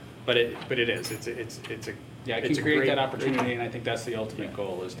But it is. It's a Yeah, it it's can create create that opportunity, and I think that's the ultimate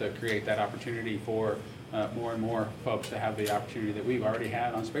goal, is to create that opportunity for more and more folks to have the opportunity that we've already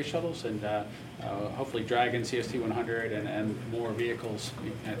had on space shuttles, and hopefully Dragon, CST-100, and more vehicles.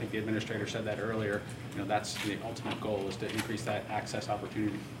 I think the administrator said that earlier. That's the ultimate goal, is to increase that access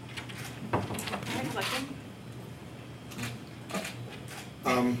opportunity.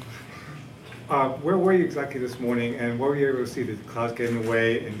 Where were you exactly this morning, and what were you able to see? Did the clouds get in the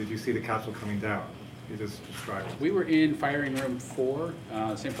way, and did you see the capsule coming down? You just described it. We were in firing room 4,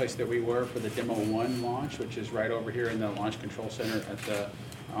 same place that we were for the Demo 1 launch, which is right over here in the Launch Control Center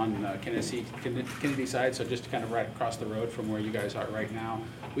on Kennedy side, so just kind of right across the road from where you guys are right now.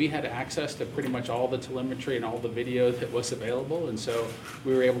 We had access to pretty much all the telemetry and all the video that was available, and so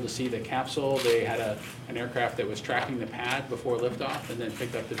we were able to see the capsule. They had an aircraft that was tracking the pad before liftoff, and then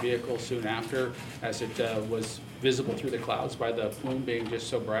picked up the vehicle soon after, as it was visible through the clouds by the plume being just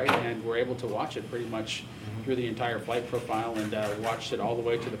so bright, and we're able to watch it pretty much through the entire flight profile, and watched it all the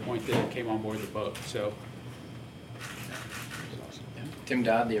way to the point that it came on board the boat. So. Tim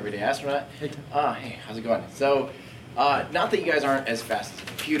Dodd, the Everyday Astronaut. Hey, Tim. Hey, how's it going? So, not that you guys aren't as fast as a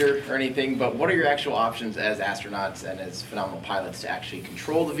computer or anything, but what are your actual options as astronauts and as phenomenal pilots to actually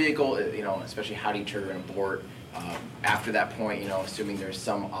control the vehicle? Especially how do you trigger an abort after that point? Assuming there's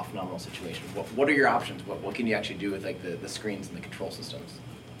some off-nominal situation. What are your options? What can you actually do with like the screens and the control systems?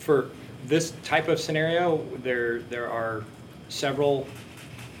 For this type of scenario, there are several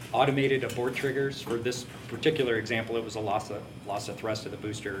automated abort triggers. For this particular example, it was a loss of thrust of the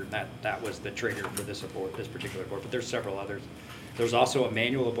booster. That was the trigger for this particular abort. But there's several others. There's also a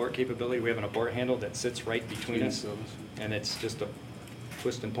manual abort capability. We have an abort handle that sits right between us, and it's just a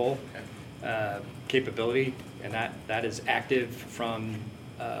twist and pull capability, and that is active from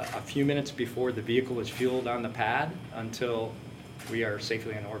a few minutes before the vehicle is fueled on the pad until we are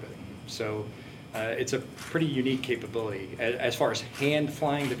safely in orbit. So it's a pretty unique capability. As far as hand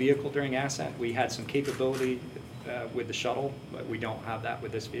flying the vehicle during ascent, we had some capability with the shuttle, but we don't have that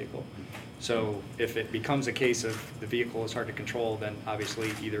with this vehicle. So if it becomes a case of the vehicle is hard to control, then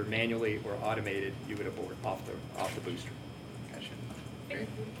obviously either manually or automated, you would abort off the booster. Gotcha. Great.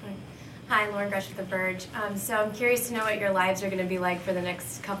 Hi, Lauren Grush with The Verge. So I'm curious to know what your lives are going to be like for the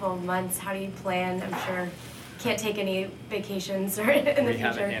next couple of months. How do you plan? I'm sure can't take any vacations or in the future. We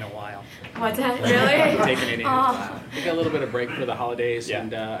haven't in a while. What's that? We Really? haven't taken any in a while. We got a little bit of break for the holidays, Yeah.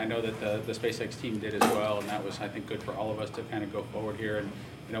 and I know that the SpaceX team did as well, and that was, I think, good for all of us to kind of go forward here. And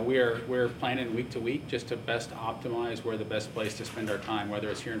we're planning week to week just to best optimize where the best place to spend our time, whether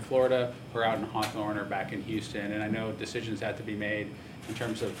it's here in Florida or out in Hawthorne or back in Houston. And I know decisions had to be made in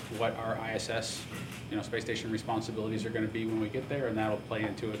terms of what our ISS, space station responsibilities are going to be when we get there, and that'll play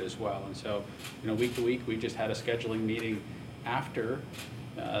into it as well. And so, week to week, we just had a scheduling meeting after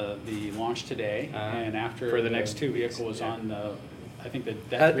the launch today, and after for the next 2 weeks. Vehicle was on the. I think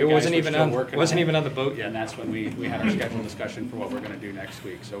that it wasn't even on the boat yet. And that's when we had our scheduled discussion for what we're going to do next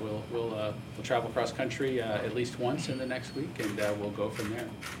week. So we'll travel cross country at least once in the next week, and we'll go from there.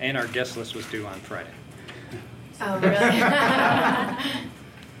 And our guest list was due on Friday. Oh, really?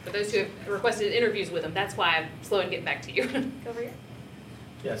 For those who have requested interviews with him, that's why I'm slow in getting back to you. Go over here.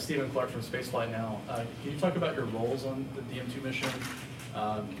 Yeah, Stephen Clark from Spaceflight Now. Can you talk about your roles on the DM2 mission?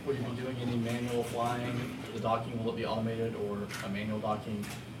 Will you be doing any manual flying? The docking, will it be automated or a manual docking?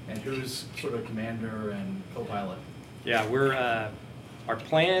 And who's sort of commander and co-pilot? Yeah, our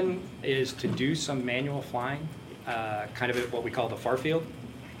plan is to do some manual flying, kind of at what we call the far field,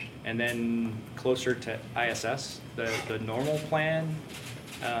 and then closer to ISS. The normal plan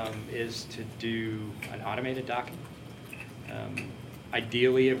is to do an automated docking.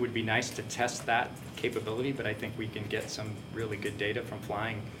 Ideally, it would be nice to test that capability, but I think we can get some really good data from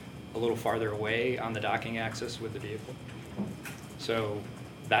flying a little farther away on the docking axis with the vehicle. So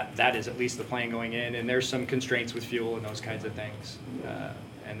that is at least the plan going in, and there's some constraints with fuel and those kinds of things.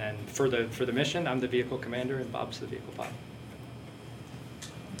 And then for the mission, I'm the vehicle commander and Bob's the vehicle pilot.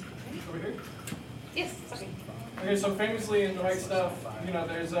 Over here. Yes, sorry. Okay, so famously in the right stuff,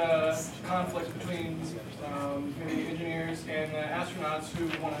 there's a conflict between maybe engineers and astronauts who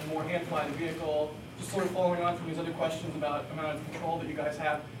want to more hand fly the vehicle. Just sort of following on from these other questions about the amount of control that you guys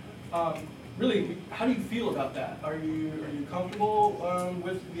have. Really, how do you feel about that? Are you comfortable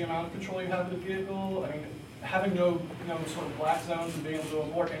with the amount of control you have of the vehicle? I mean, having no sort of black zones and being able to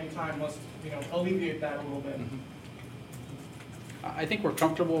abort anytime must alleviate that a little bit. Mm-hmm. I think we're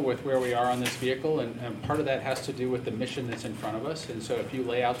comfortable with where we are on this vehicle, and part of that has to do with the mission that's in front of us. And so if you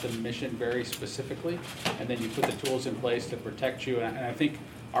lay out the mission very specifically, and then you put the tools in place to protect you, and I think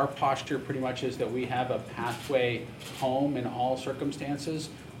our posture pretty much is that we have a pathway home in all circumstances.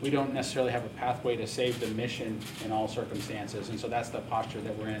 we don't necessarily have a pathway to save the mission in all circumstances, and so that's the posture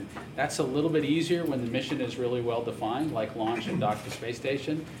that we're in. That's a little bit easier when the mission is really well defined, like launch and dock the space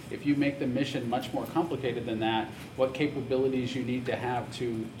station. If you make the mission much more complicated than that, what capabilities you need to have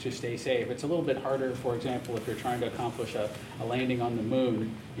to stay safe. It's a little bit harder, for example, if you're trying to accomplish a landing on the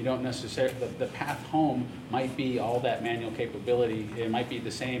moon. You don't necessarily, the path home might be all that manual capability. It might be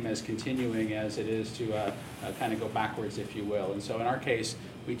the same as continuing as it is to kind of go backwards, if you will. And so in our case,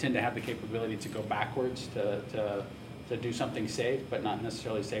 we tend to have the capability to go backwards to do something safe, but not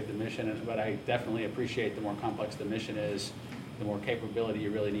necessarily save the mission. But I definitely appreciate the more complex the mission is, the more capability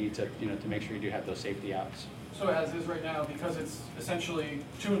you really need to make sure you do have those safety outs. So as is right now, because it's essentially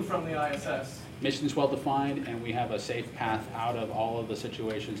to and from the ISS. Mission's well defined, and we have a safe path out of all of the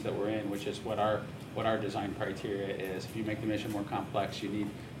situations that we're in, which is what our design criteria is. If you make the mission more complex, you need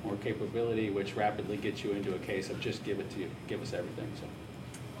more capability, which rapidly gets you into a case of just give us everything. So.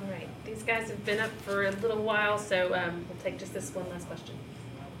 All right, these guys have been up for a little while, so we'll take just this one last question.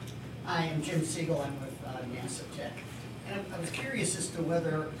 I am Jim Siegel. I'm with NASA Tech. And I was curious as to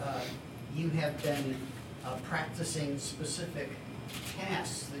whether you have been practicing specific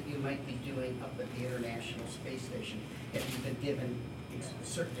tasks that you might be doing up at the International Space Station. Have you been given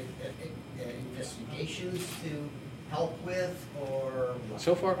certain investigations to help with, or what?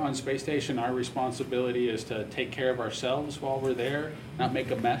 So far on Space Station, our responsibility is to take care of ourselves while we're there, not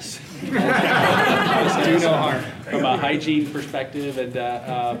make a mess. Do no harm. From a hygiene perspective, and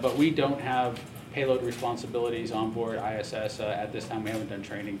but we don't have payload responsibilities on board ISS at this time. We haven't done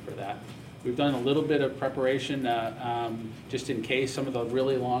training for that. We've done a little bit of preparation just in case some of the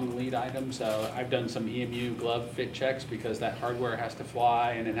really long lead items. I've done some EMU glove fit checks because that hardware has to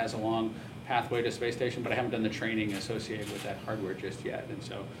fly and it has a long pathway to space station, but I haven't done the training associated with that hardware just yet, and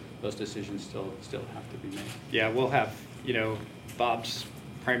so those decisions still have to be made. Yeah, we'll have, Bob's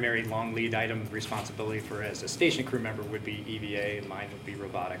primary long lead item responsibility for as a station crew member would be EVA, and mine would be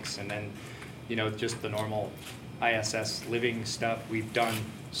robotics, and then, just the normal ISS living stuff. We've done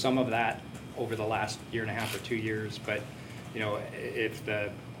some of that over the last year and a half or 2 years, but if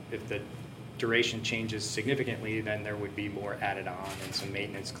the duration changes significantly, then there would be more added on and some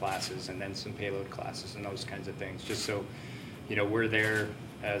maintenance classes and then some payload classes and those kinds of things. Just so we're there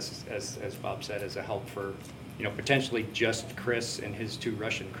as Bob said, as a help for potentially just Chris and his 2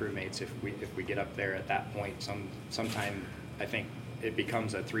 Russian crewmates if we get up there at that point. Sometime I think it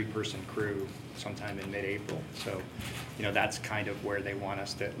becomes a 3-person crew sometime in mid-April. So that's kind of where they want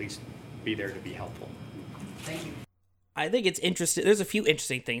us to at least be there to be helpful. Thank you. I think it's interesting. There's a few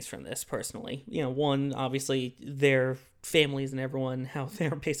interesting things from this personally. One, obviously, their families and everyone, how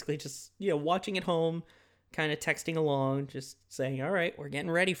they're basically just, watching at home, kind of texting along, just saying, all right, we're getting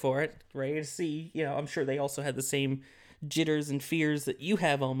ready for it, ready to see. I'm sure they also had the same jitters and fears that you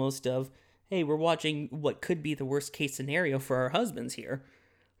have almost of, hey, we're watching what could be the worst case scenario for our husbands here.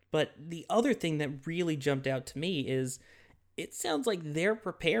 But the other thing that really jumped out to me is it sounds like they're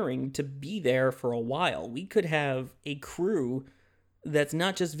preparing to be there for a while. We could have a crew that's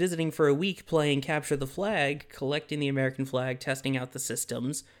not just visiting for a week playing Capture the Flag, collecting the American flag, testing out the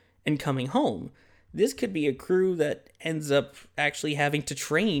systems, and coming home. This could be a crew that ends up actually having to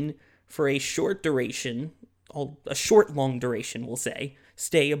train for a short duration, a short long duration, we'll say,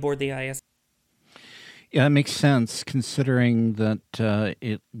 stay aboard the ISS. Yeah, it makes sense considering that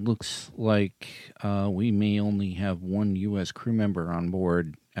it looks like we may only have 1 U.S. crew member on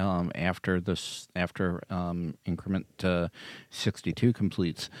board after increment 62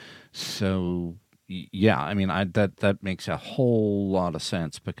 completes. So yeah, I mean that makes a whole lot of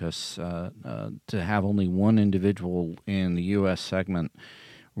sense because to have only 1 individual in the U.S. segment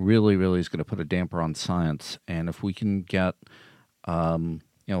really is going to put a damper on science. And if we can get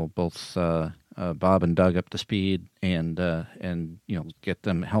both Bob and Doug up to speed and get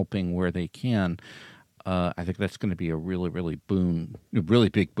them helping where they can, I think that's going to be a really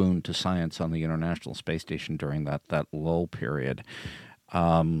big boon to science on the International Space Station during that lull period.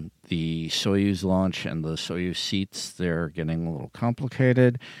 The Soyuz launch and the Soyuz seats, they're getting a little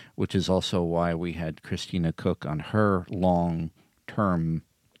complicated, which is also why we had Christina Cook on her long-term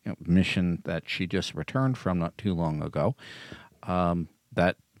mission that she just returned from not too long ago.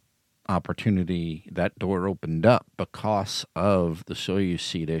 That opportunity, that door opened up because of the Soyuz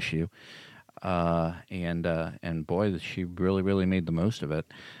seat issue, and boy, she really made the most of it.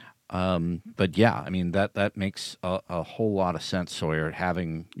 But yeah, I mean that makes a whole lot of sense, Sawyer,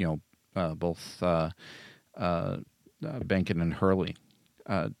 having both Benkin and Hurley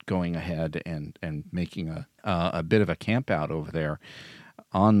going ahead and making a bit of a camp out over there.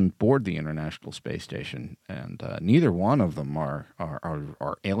 on board the International Space Station, and neither one of them are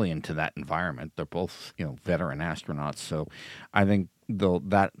alien to that environment. They're both veteran astronauts, so I think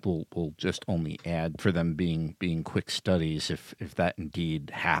that will just only add for them being quick studies if that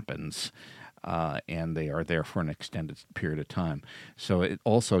indeed happens, and they are there for an extended period of time. So it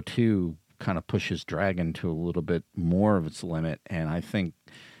also too kind of pushes Dragon to a little bit more of its limit, and I think.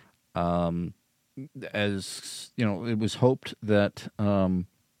 As it was hoped that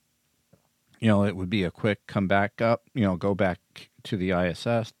it would be a quick come back up, go back to the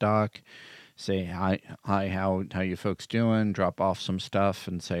ISS dock, say hi, how you folks doing, drop off some stuff,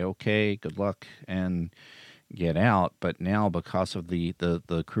 and say okay, good luck, and get out. But now, because of the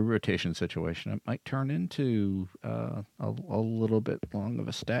crew rotation situation, it might turn into a little bit long of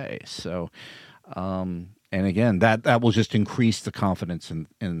a stay. So. And again, that will just increase the confidence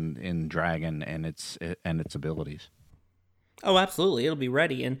in Dragon and its abilities. Oh, absolutely. It'll be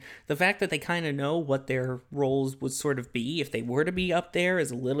ready. And the fact that they kind of know what their roles would sort of be if they were to be up there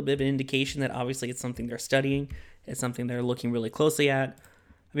is a little bit of an indication that obviously it's something they're studying. It's something they're looking really closely at.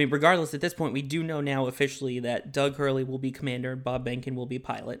 I mean, regardless, at this point, we do know now officially that Doug Hurley will be commander and Bob Behnken will be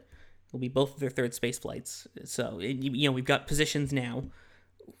pilot. It'll be both of their third space flights. So, we've got positions now.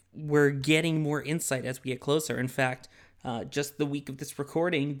 We're getting more insight as we get closer. In fact, just the week of this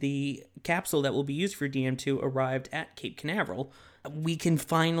recording, the capsule that will be used for DM2 arrived at Cape Canaveral. We can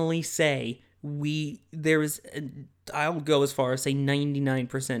finally say I'll go as far as say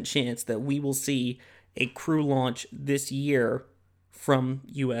 99% chance that we will see a crew launch this year from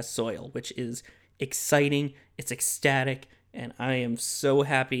U.S. soil, which is exciting, it's ecstatic, and I am so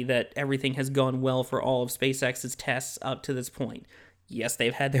happy that everything has gone well for all of SpaceX's tests up to this point. Yes,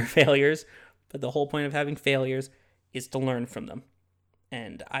 they've had their failures, but the whole point of having failures is to learn from them.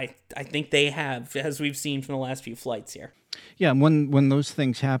 And I think they have, as we've seen from the last few flights here. Yeah, when those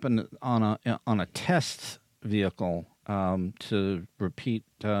things happen on a test vehicle, to repeat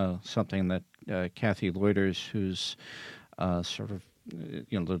something that Kathy Loiters, who's sort of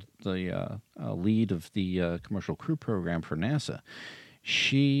the lead of the commercial crew program for NASA,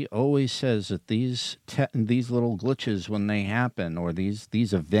 she always says that these little glitches when they happen, or these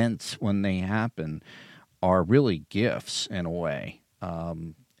events when they happen, are really gifts in a way,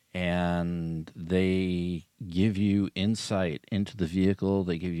 and they give you insight into the vehicle.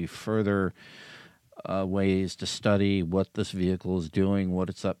 They give you further ways to study what this vehicle is doing, what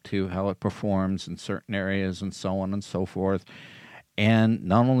it's up to, how it performs in certain areas, and so on and so forth. And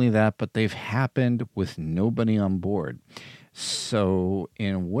not only that, but they've happened with nobody on board. So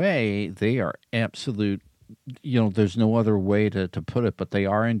in a way, they are absolute, there's no other way to put it, but they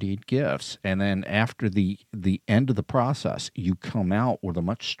are indeed gifts. And then after the end of the process, you come out with a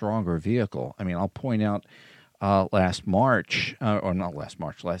much stronger vehicle. I mean, I'll point out last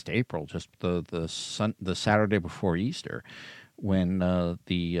April, just the Saturday before Easter, when the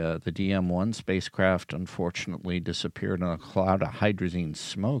DM-1 spacecraft unfortunately disappeared in a cloud of hydrazine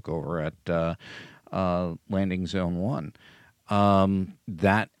smoke over at landing zone 1.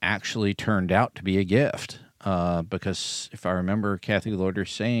 That actually turned out to be a gift, because if I remember Kathy Loiter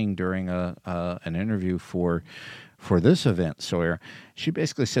saying during an interview for this event, Sawyer, she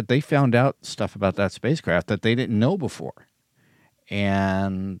basically said they found out stuff about that spacecraft that they didn't know before.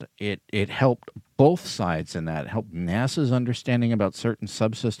 And it helped both sides in that. It helped NASA's understanding about certain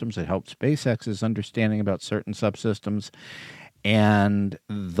subsystems. It helped SpaceX's understanding about certain subsystems. And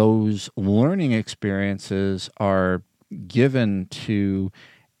those learning experiences are given to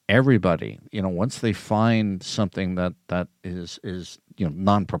everybody. Once they find something that is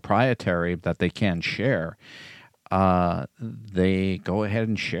non-proprietary that they can share, they go ahead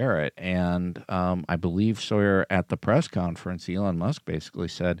and share it. And I believe, Sawyer, at the press conference, Elon Musk basically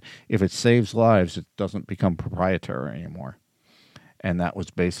said, if it saves lives, it doesn't become proprietary anymore. And that was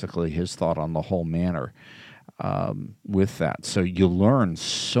basically his thought on the whole matter with that. So you learn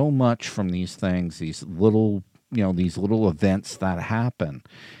so much from these things, these little events that happen.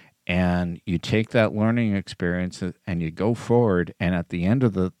 And you take that learning experience and you go forward, and at the end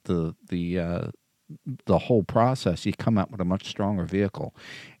of the whole process, you come out with a much stronger vehicle.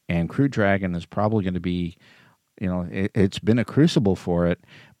 And Crew Dragon is probably going to be, it's been a crucible for it,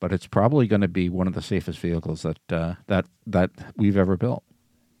 but it's probably going to be one of the safest vehicles that we've ever built.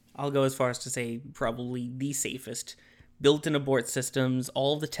 I'll go as far as to say probably the safest. Built-in abort systems,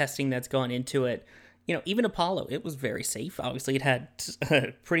 all the testing that's gone into it. Even Apollo, it was very safe. Obviously, it had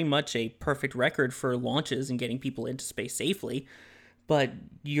pretty much a perfect record for launches and getting people into space safely. But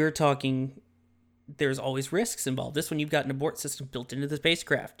you're talking there's always risks involved. This one, you've got an abort system built into the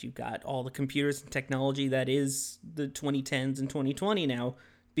spacecraft. You've got all the computers and technology that is the 2010s and 2020 now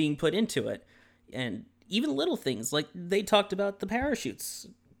being put into it. And even little things, like they talked about the parachutes.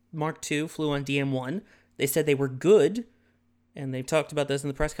 Mark II flew on DM1. They said they were good, and they talked about this in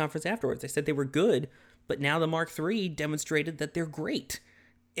the press conference afterwards. They said they were good, but now the Mark III demonstrated that they're great.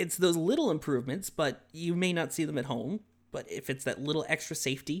 It's those little improvements, but you may not see them at home. But if it's that little extra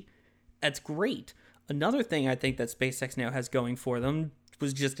safety, that's great. Another thing I think that SpaceX now has going for them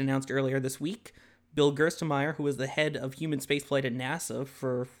was just announced earlier this week. Bill Gerstenmaier, who was the head of human spaceflight at NASA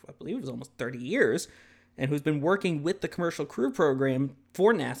for, I believe it was almost 30 years, and who's been working with the Commercial Crew Program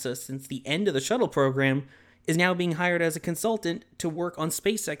for NASA since the end of the shuttle program, is now being hired as a consultant to work on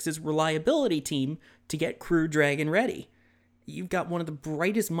SpaceX's reliability team to get Crew Dragon ready. You've got one of the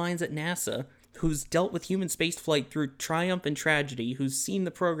brightest minds at NASA who's dealt with human spaceflight through triumph and tragedy, who's seen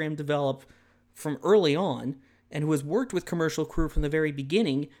the program develop from early on, and who has worked with Commercial Crew from the very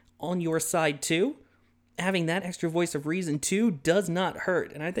beginning on your side too. Having that extra voice of reason too does not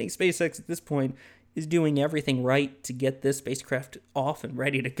hurt, and I think SpaceX at this point is doing everything right to get this spacecraft off and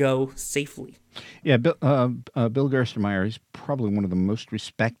ready to go safely. Yeah, Bill Gerstenmaier, he's probably one of the most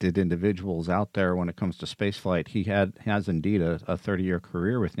respected individuals out there when it comes to spaceflight. He has indeed a 30-year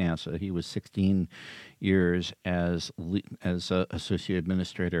career with NASA. He was 16 years as associate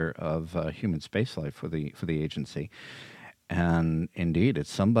administrator of human spaceflight for the agency. And indeed,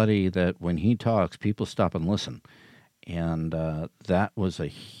 it's somebody that when he talks, people stop and listen. And that was a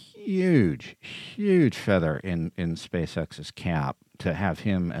huge feather in SpaceX's cap to have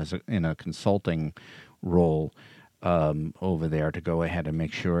him in a consulting role over there to go ahead and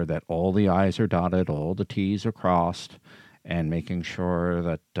make sure that all the I's are dotted, all the T's are crossed, and making sure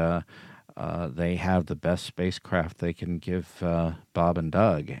that they have the best spacecraft they can give Bob and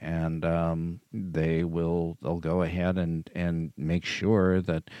Doug, and they'll go ahead and make sure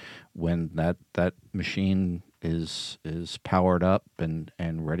that when that machine is powered up and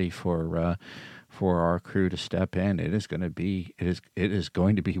ready for our crew to step in, it's going to be a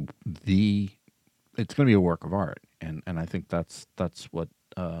work of art, and I think that's what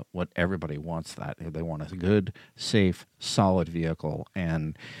everybody wants. That they want a good, safe, solid vehicle,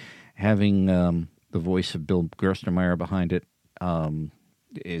 and having the voice of Bill Gerstenmaier behind it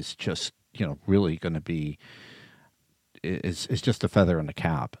is just really going to be. It's just a feather in the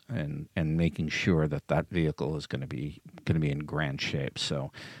cap, and making sure that vehicle is going to be in grand shape.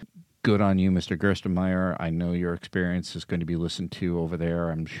 So, good on you, Mr. Gerstenmaier. I know your experience is going to be listened to over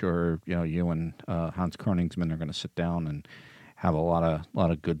there. I'm sure you and Hans Koenigsmann are going to sit down and have a lot of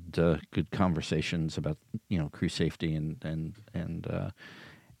good conversations about crew safety and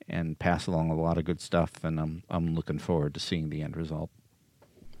pass along a lot of good stuff. And I'm looking forward to seeing the end result.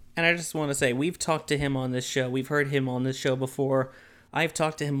 And I just want to say, we've talked to him on this show. We've heard him on this show before. I've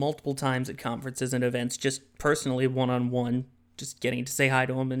talked to him multiple times at conferences and events, just personally, one-on-one, just getting to say hi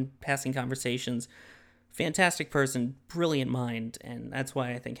to him and passing conversations. Fantastic person, brilliant mind, and that's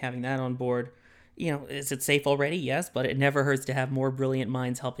why I think having that on board, is it safe already? Yes, but it never hurts to have more brilliant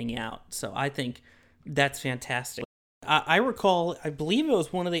minds helping out. So I think that's fantastic. I recall, I believe it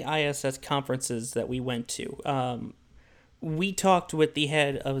was one of the ISS conferences that we went to. We talked with the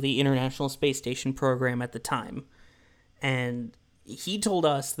head of the International Space Station program at the time, and he told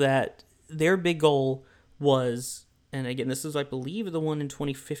us that their big goal was, and again, this is, I believe, the one in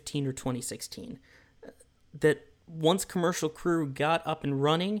 2015 or 2016, that once Commercial Crew got up and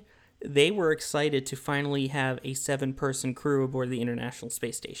running, they were excited to finally have a 7-person crew aboard the International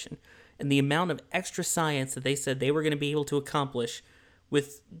Space Station. And the amount of extra science that they said they were going to be able to accomplish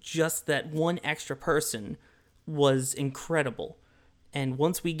with just that one extra person was incredible. And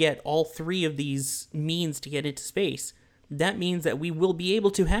once we get all 3 of these means to get into space, that means that we will be able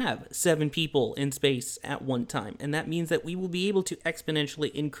to have 7 people in space at one time. And that means that we will be able to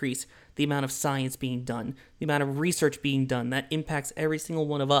exponentially increase the amount of science being done, the amount of research being done that impacts every single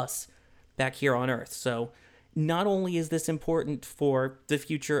one of us back here on Earth. So not only is this important for the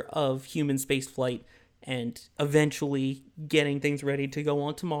future of human spaceflight and eventually getting things ready to go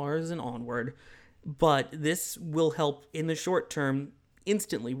on to Mars and onward, but this will help in the short term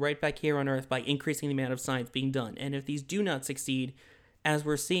instantly right back here on Earth by increasing the amount of science being done. And if these do not succeed, as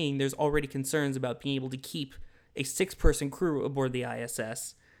we're seeing, there's already concerns about being able to keep a 6-person crew aboard the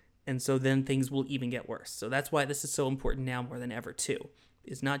ISS, and so then things will even get worse. So that's why this is so important now more than ever too.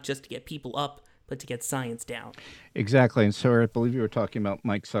 It's not just to get people up, but to get science down. Exactly. And so I believe you were talking about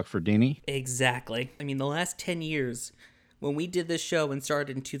Mike Suffredini. Exactly. I mean, the last 10 years, when we did this show and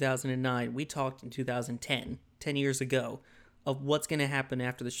started in 2009, we talked in 2010, 10 years ago, of what's going to happen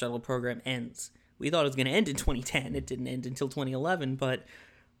after the shuttle program ends. We thought it was going to end in 2010. It didn't end until 2011, but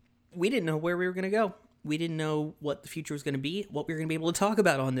we didn't know where we were going to go. We didn't know what the future was going to be, what we were going to be able to talk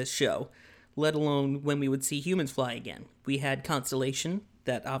about on this show, let alone when we would see humans fly again. We had Constellation.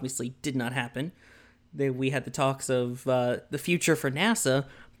 That obviously did not happen. We had the talks of the future for NASA,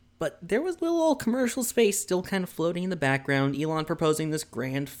 but there was little old commercial space still kind of floating in the background. Elon proposing this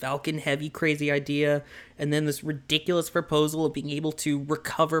grand Falcon heavy crazy idea, and then this ridiculous proposal of being able to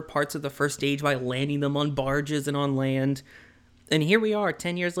recover parts of the first stage by landing them on barges and on land. And here we are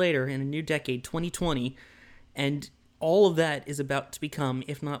 10 years later in a new decade, 2020, and all of that is about to become,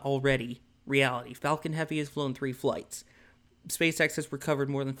 if not already, reality. Falcon Heavy has flown 3 flights. SpaceX has recovered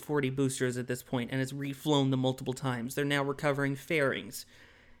more than 40 boosters at this point and has reflown them multiple times. They're now recovering fairings.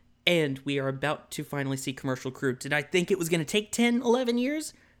 And we are about to finally see commercial crew. Did I think it was going to take 10, 11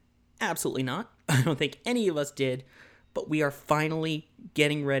 years? Absolutely not. I don't think any of us did. But we are finally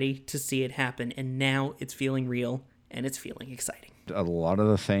getting ready to see it happen. And now it's feeling real and it's feeling exciting. A lot of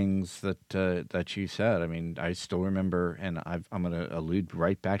the things that you said, I mean, I still remember, and I'm going to allude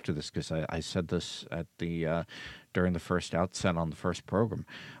right back to this because I said this at the during the first outset on the first program.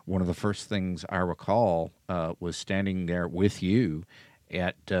 One of the first things I recall was standing there with you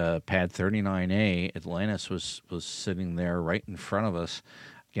at pad 39A. Atlantis was sitting there right in front of us,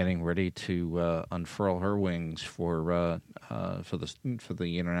 getting ready to unfurl her wings for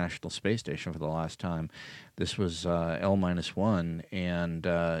the International Space Station for the last time. This was L-1, and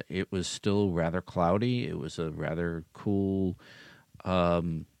it was still rather cloudy. It was a rather cool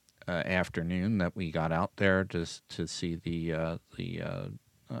afternoon that we got out there to see the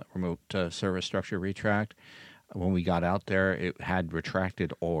remote service structure retract. When we got out there, it had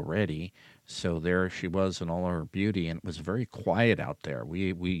retracted already. So there she was in all her beauty, and it was very quiet out there.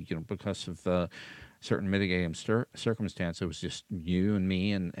 We because of certain mitigating circumstance, it was just you and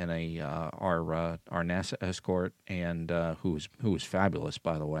me and our NASA escort, and who was fabulous,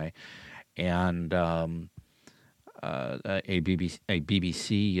 by the way, and a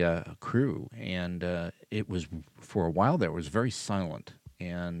BBC crew, and it was, for a while there, it was very silent,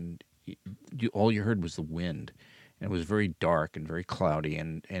 and all you heard was the wind. And it was very dark and very cloudy,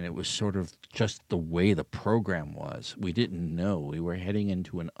 and it was sort of just the way the program was. We didn't know. We were heading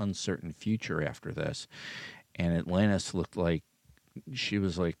into an uncertain future after this. And Atlantis looked like, she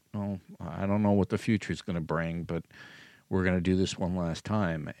was like, oh, I don't know what the future is going to bring, but we're going to do this one last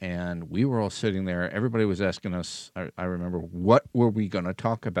time. And we were all sitting there. Everybody was asking us, I remember, what were we going to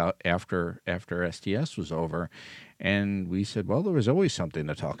talk about after STS was over? And we said, well, there was always something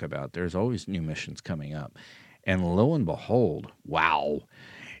to talk about. There's always new missions coming up. And lo and behold, wow,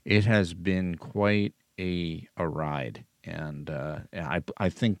 it has been quite a ride. And I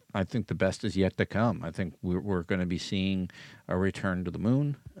think the best is yet to come. I think we're going to be seeing a return to the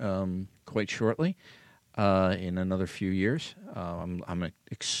moon quite shortly, in another few years.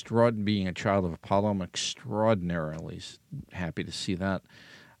 Being a child of Apollo, I'm extraordinarily happy to see that.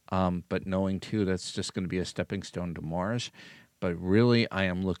 But knowing too that's just going to be a stepping stone to Mars. But really, I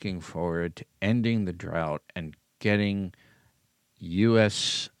am looking forward to ending the drought and getting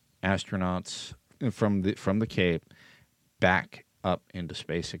U.S. astronauts from the Cape back up into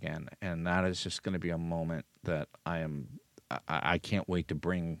space again. And that is just going to be a moment that I can't wait to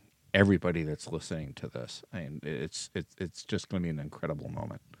bring everybody that's listening to this. And it's just going to be an incredible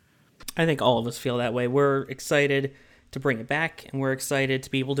moment. I think all of us feel that way. We're excited to bring it back, and we're excited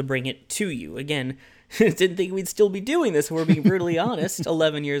to be able to bring it to you. Again, didn't think we'd still be doing this, if we're being brutally honest,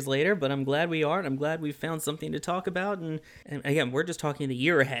 11 years later, but I'm glad we are, and I'm glad we've found something to talk about. And again, we're just talking the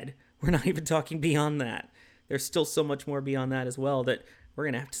year ahead. We're not even talking beyond that. There's still so much more beyond that as well that we're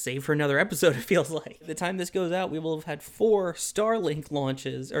going to have to save for another episode, it feels like. By the time this goes out, we will have had 3 Starlink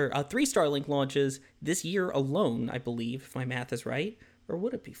launches this year alone, I believe, if my math is right. Or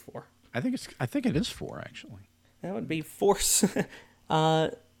would it be 4? I think it is 4, actually. That would be 4.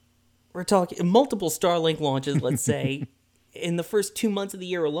 We're talking multiple Starlink launches, let's say. In the first 2 months of the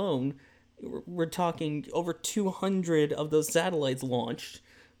year alone, we're talking over 200 of those satellites launched.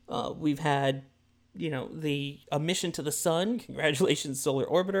 We've had, a mission to the sun. Congratulations, Solar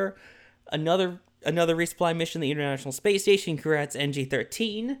Orbiter. Another resupply mission, the International Space Station. Congrats,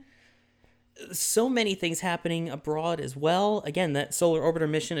 NG-13. So many things happening abroad as well. Again, that Solar Orbiter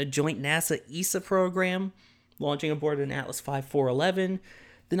mission, a joint NASA-ESA program, launching aboard an Atlas V 411.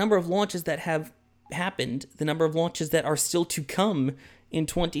 The number of launches that have happened, the number of launches that are still to come in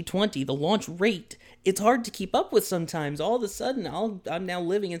 2020, the launch rate, it's hard to keep up with sometimes. All of a sudden, I'm now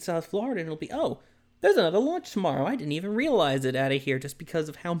living in South Florida, and it'll be, oh, there's another launch tomorrow. I didn't even realize it out of here just because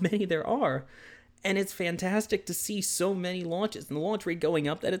of how many there are. And it's fantastic to see so many launches and the launch rate going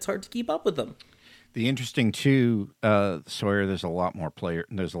up that it's hard to keep up with them. The interesting too, Sawyer. There's a lot more player.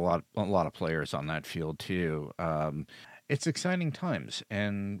 There's a lot of players on that field too. It's exciting times,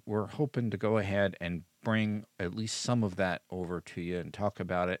 and we're hoping to go ahead and bring at least some of that over to you and talk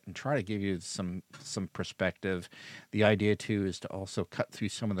about it and try to give you some perspective. The idea too is to also cut through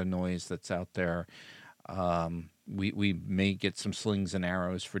some of the noise that's out there. We may get some slings and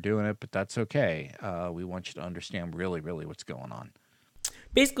arrows for doing it, but that's okay. We want you to understand really what's going on.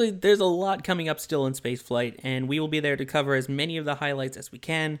 Basically, there's a lot coming up still in spaceflight, and we will be there to cover as many of the highlights as we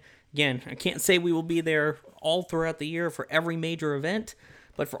can. Again, I can't say we will be there all throughout the year for every major event,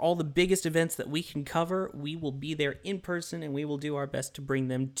 but for all the biggest events that we can cover, we will be there in person, and we will do our best to bring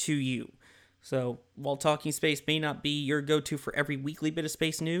them to you. So, while Talking Space may not be your go-to for every weekly bit of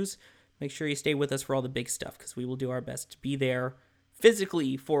space news, make sure you stay with us for all the big stuff, because we will do our best to be there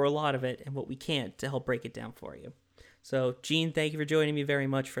physically for a lot of it, and what we can to help break it down for you. So, Gene, thank you for joining me very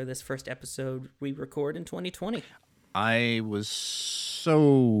much for this first episode we record in 2020. I was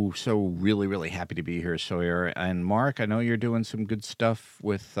so really happy to be here, Sawyer. And Mark, I know you're doing some good stuff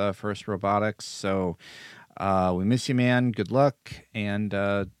with First Robotics, so we miss you, man. Good luck, and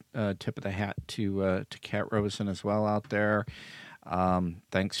tip of the hat to Kat Rosen as well out there.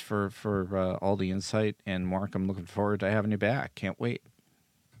 Thanks for all the insight, and Mark, I'm looking forward to having you back. Can't wait.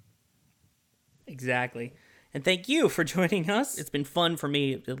 Exactly. And thank you for joining us. It's been fun for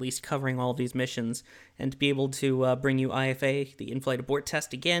me, at least, covering all of these missions, and to be able to bring you IFA, the in-flight abort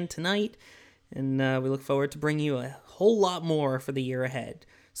test, again tonight. And we look forward to bringing you a whole lot more for the year ahead.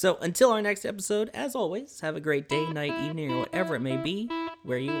 So until our next episode, as always, have a great day, night, evening, or whatever it may be,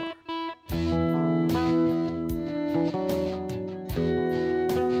 where you are.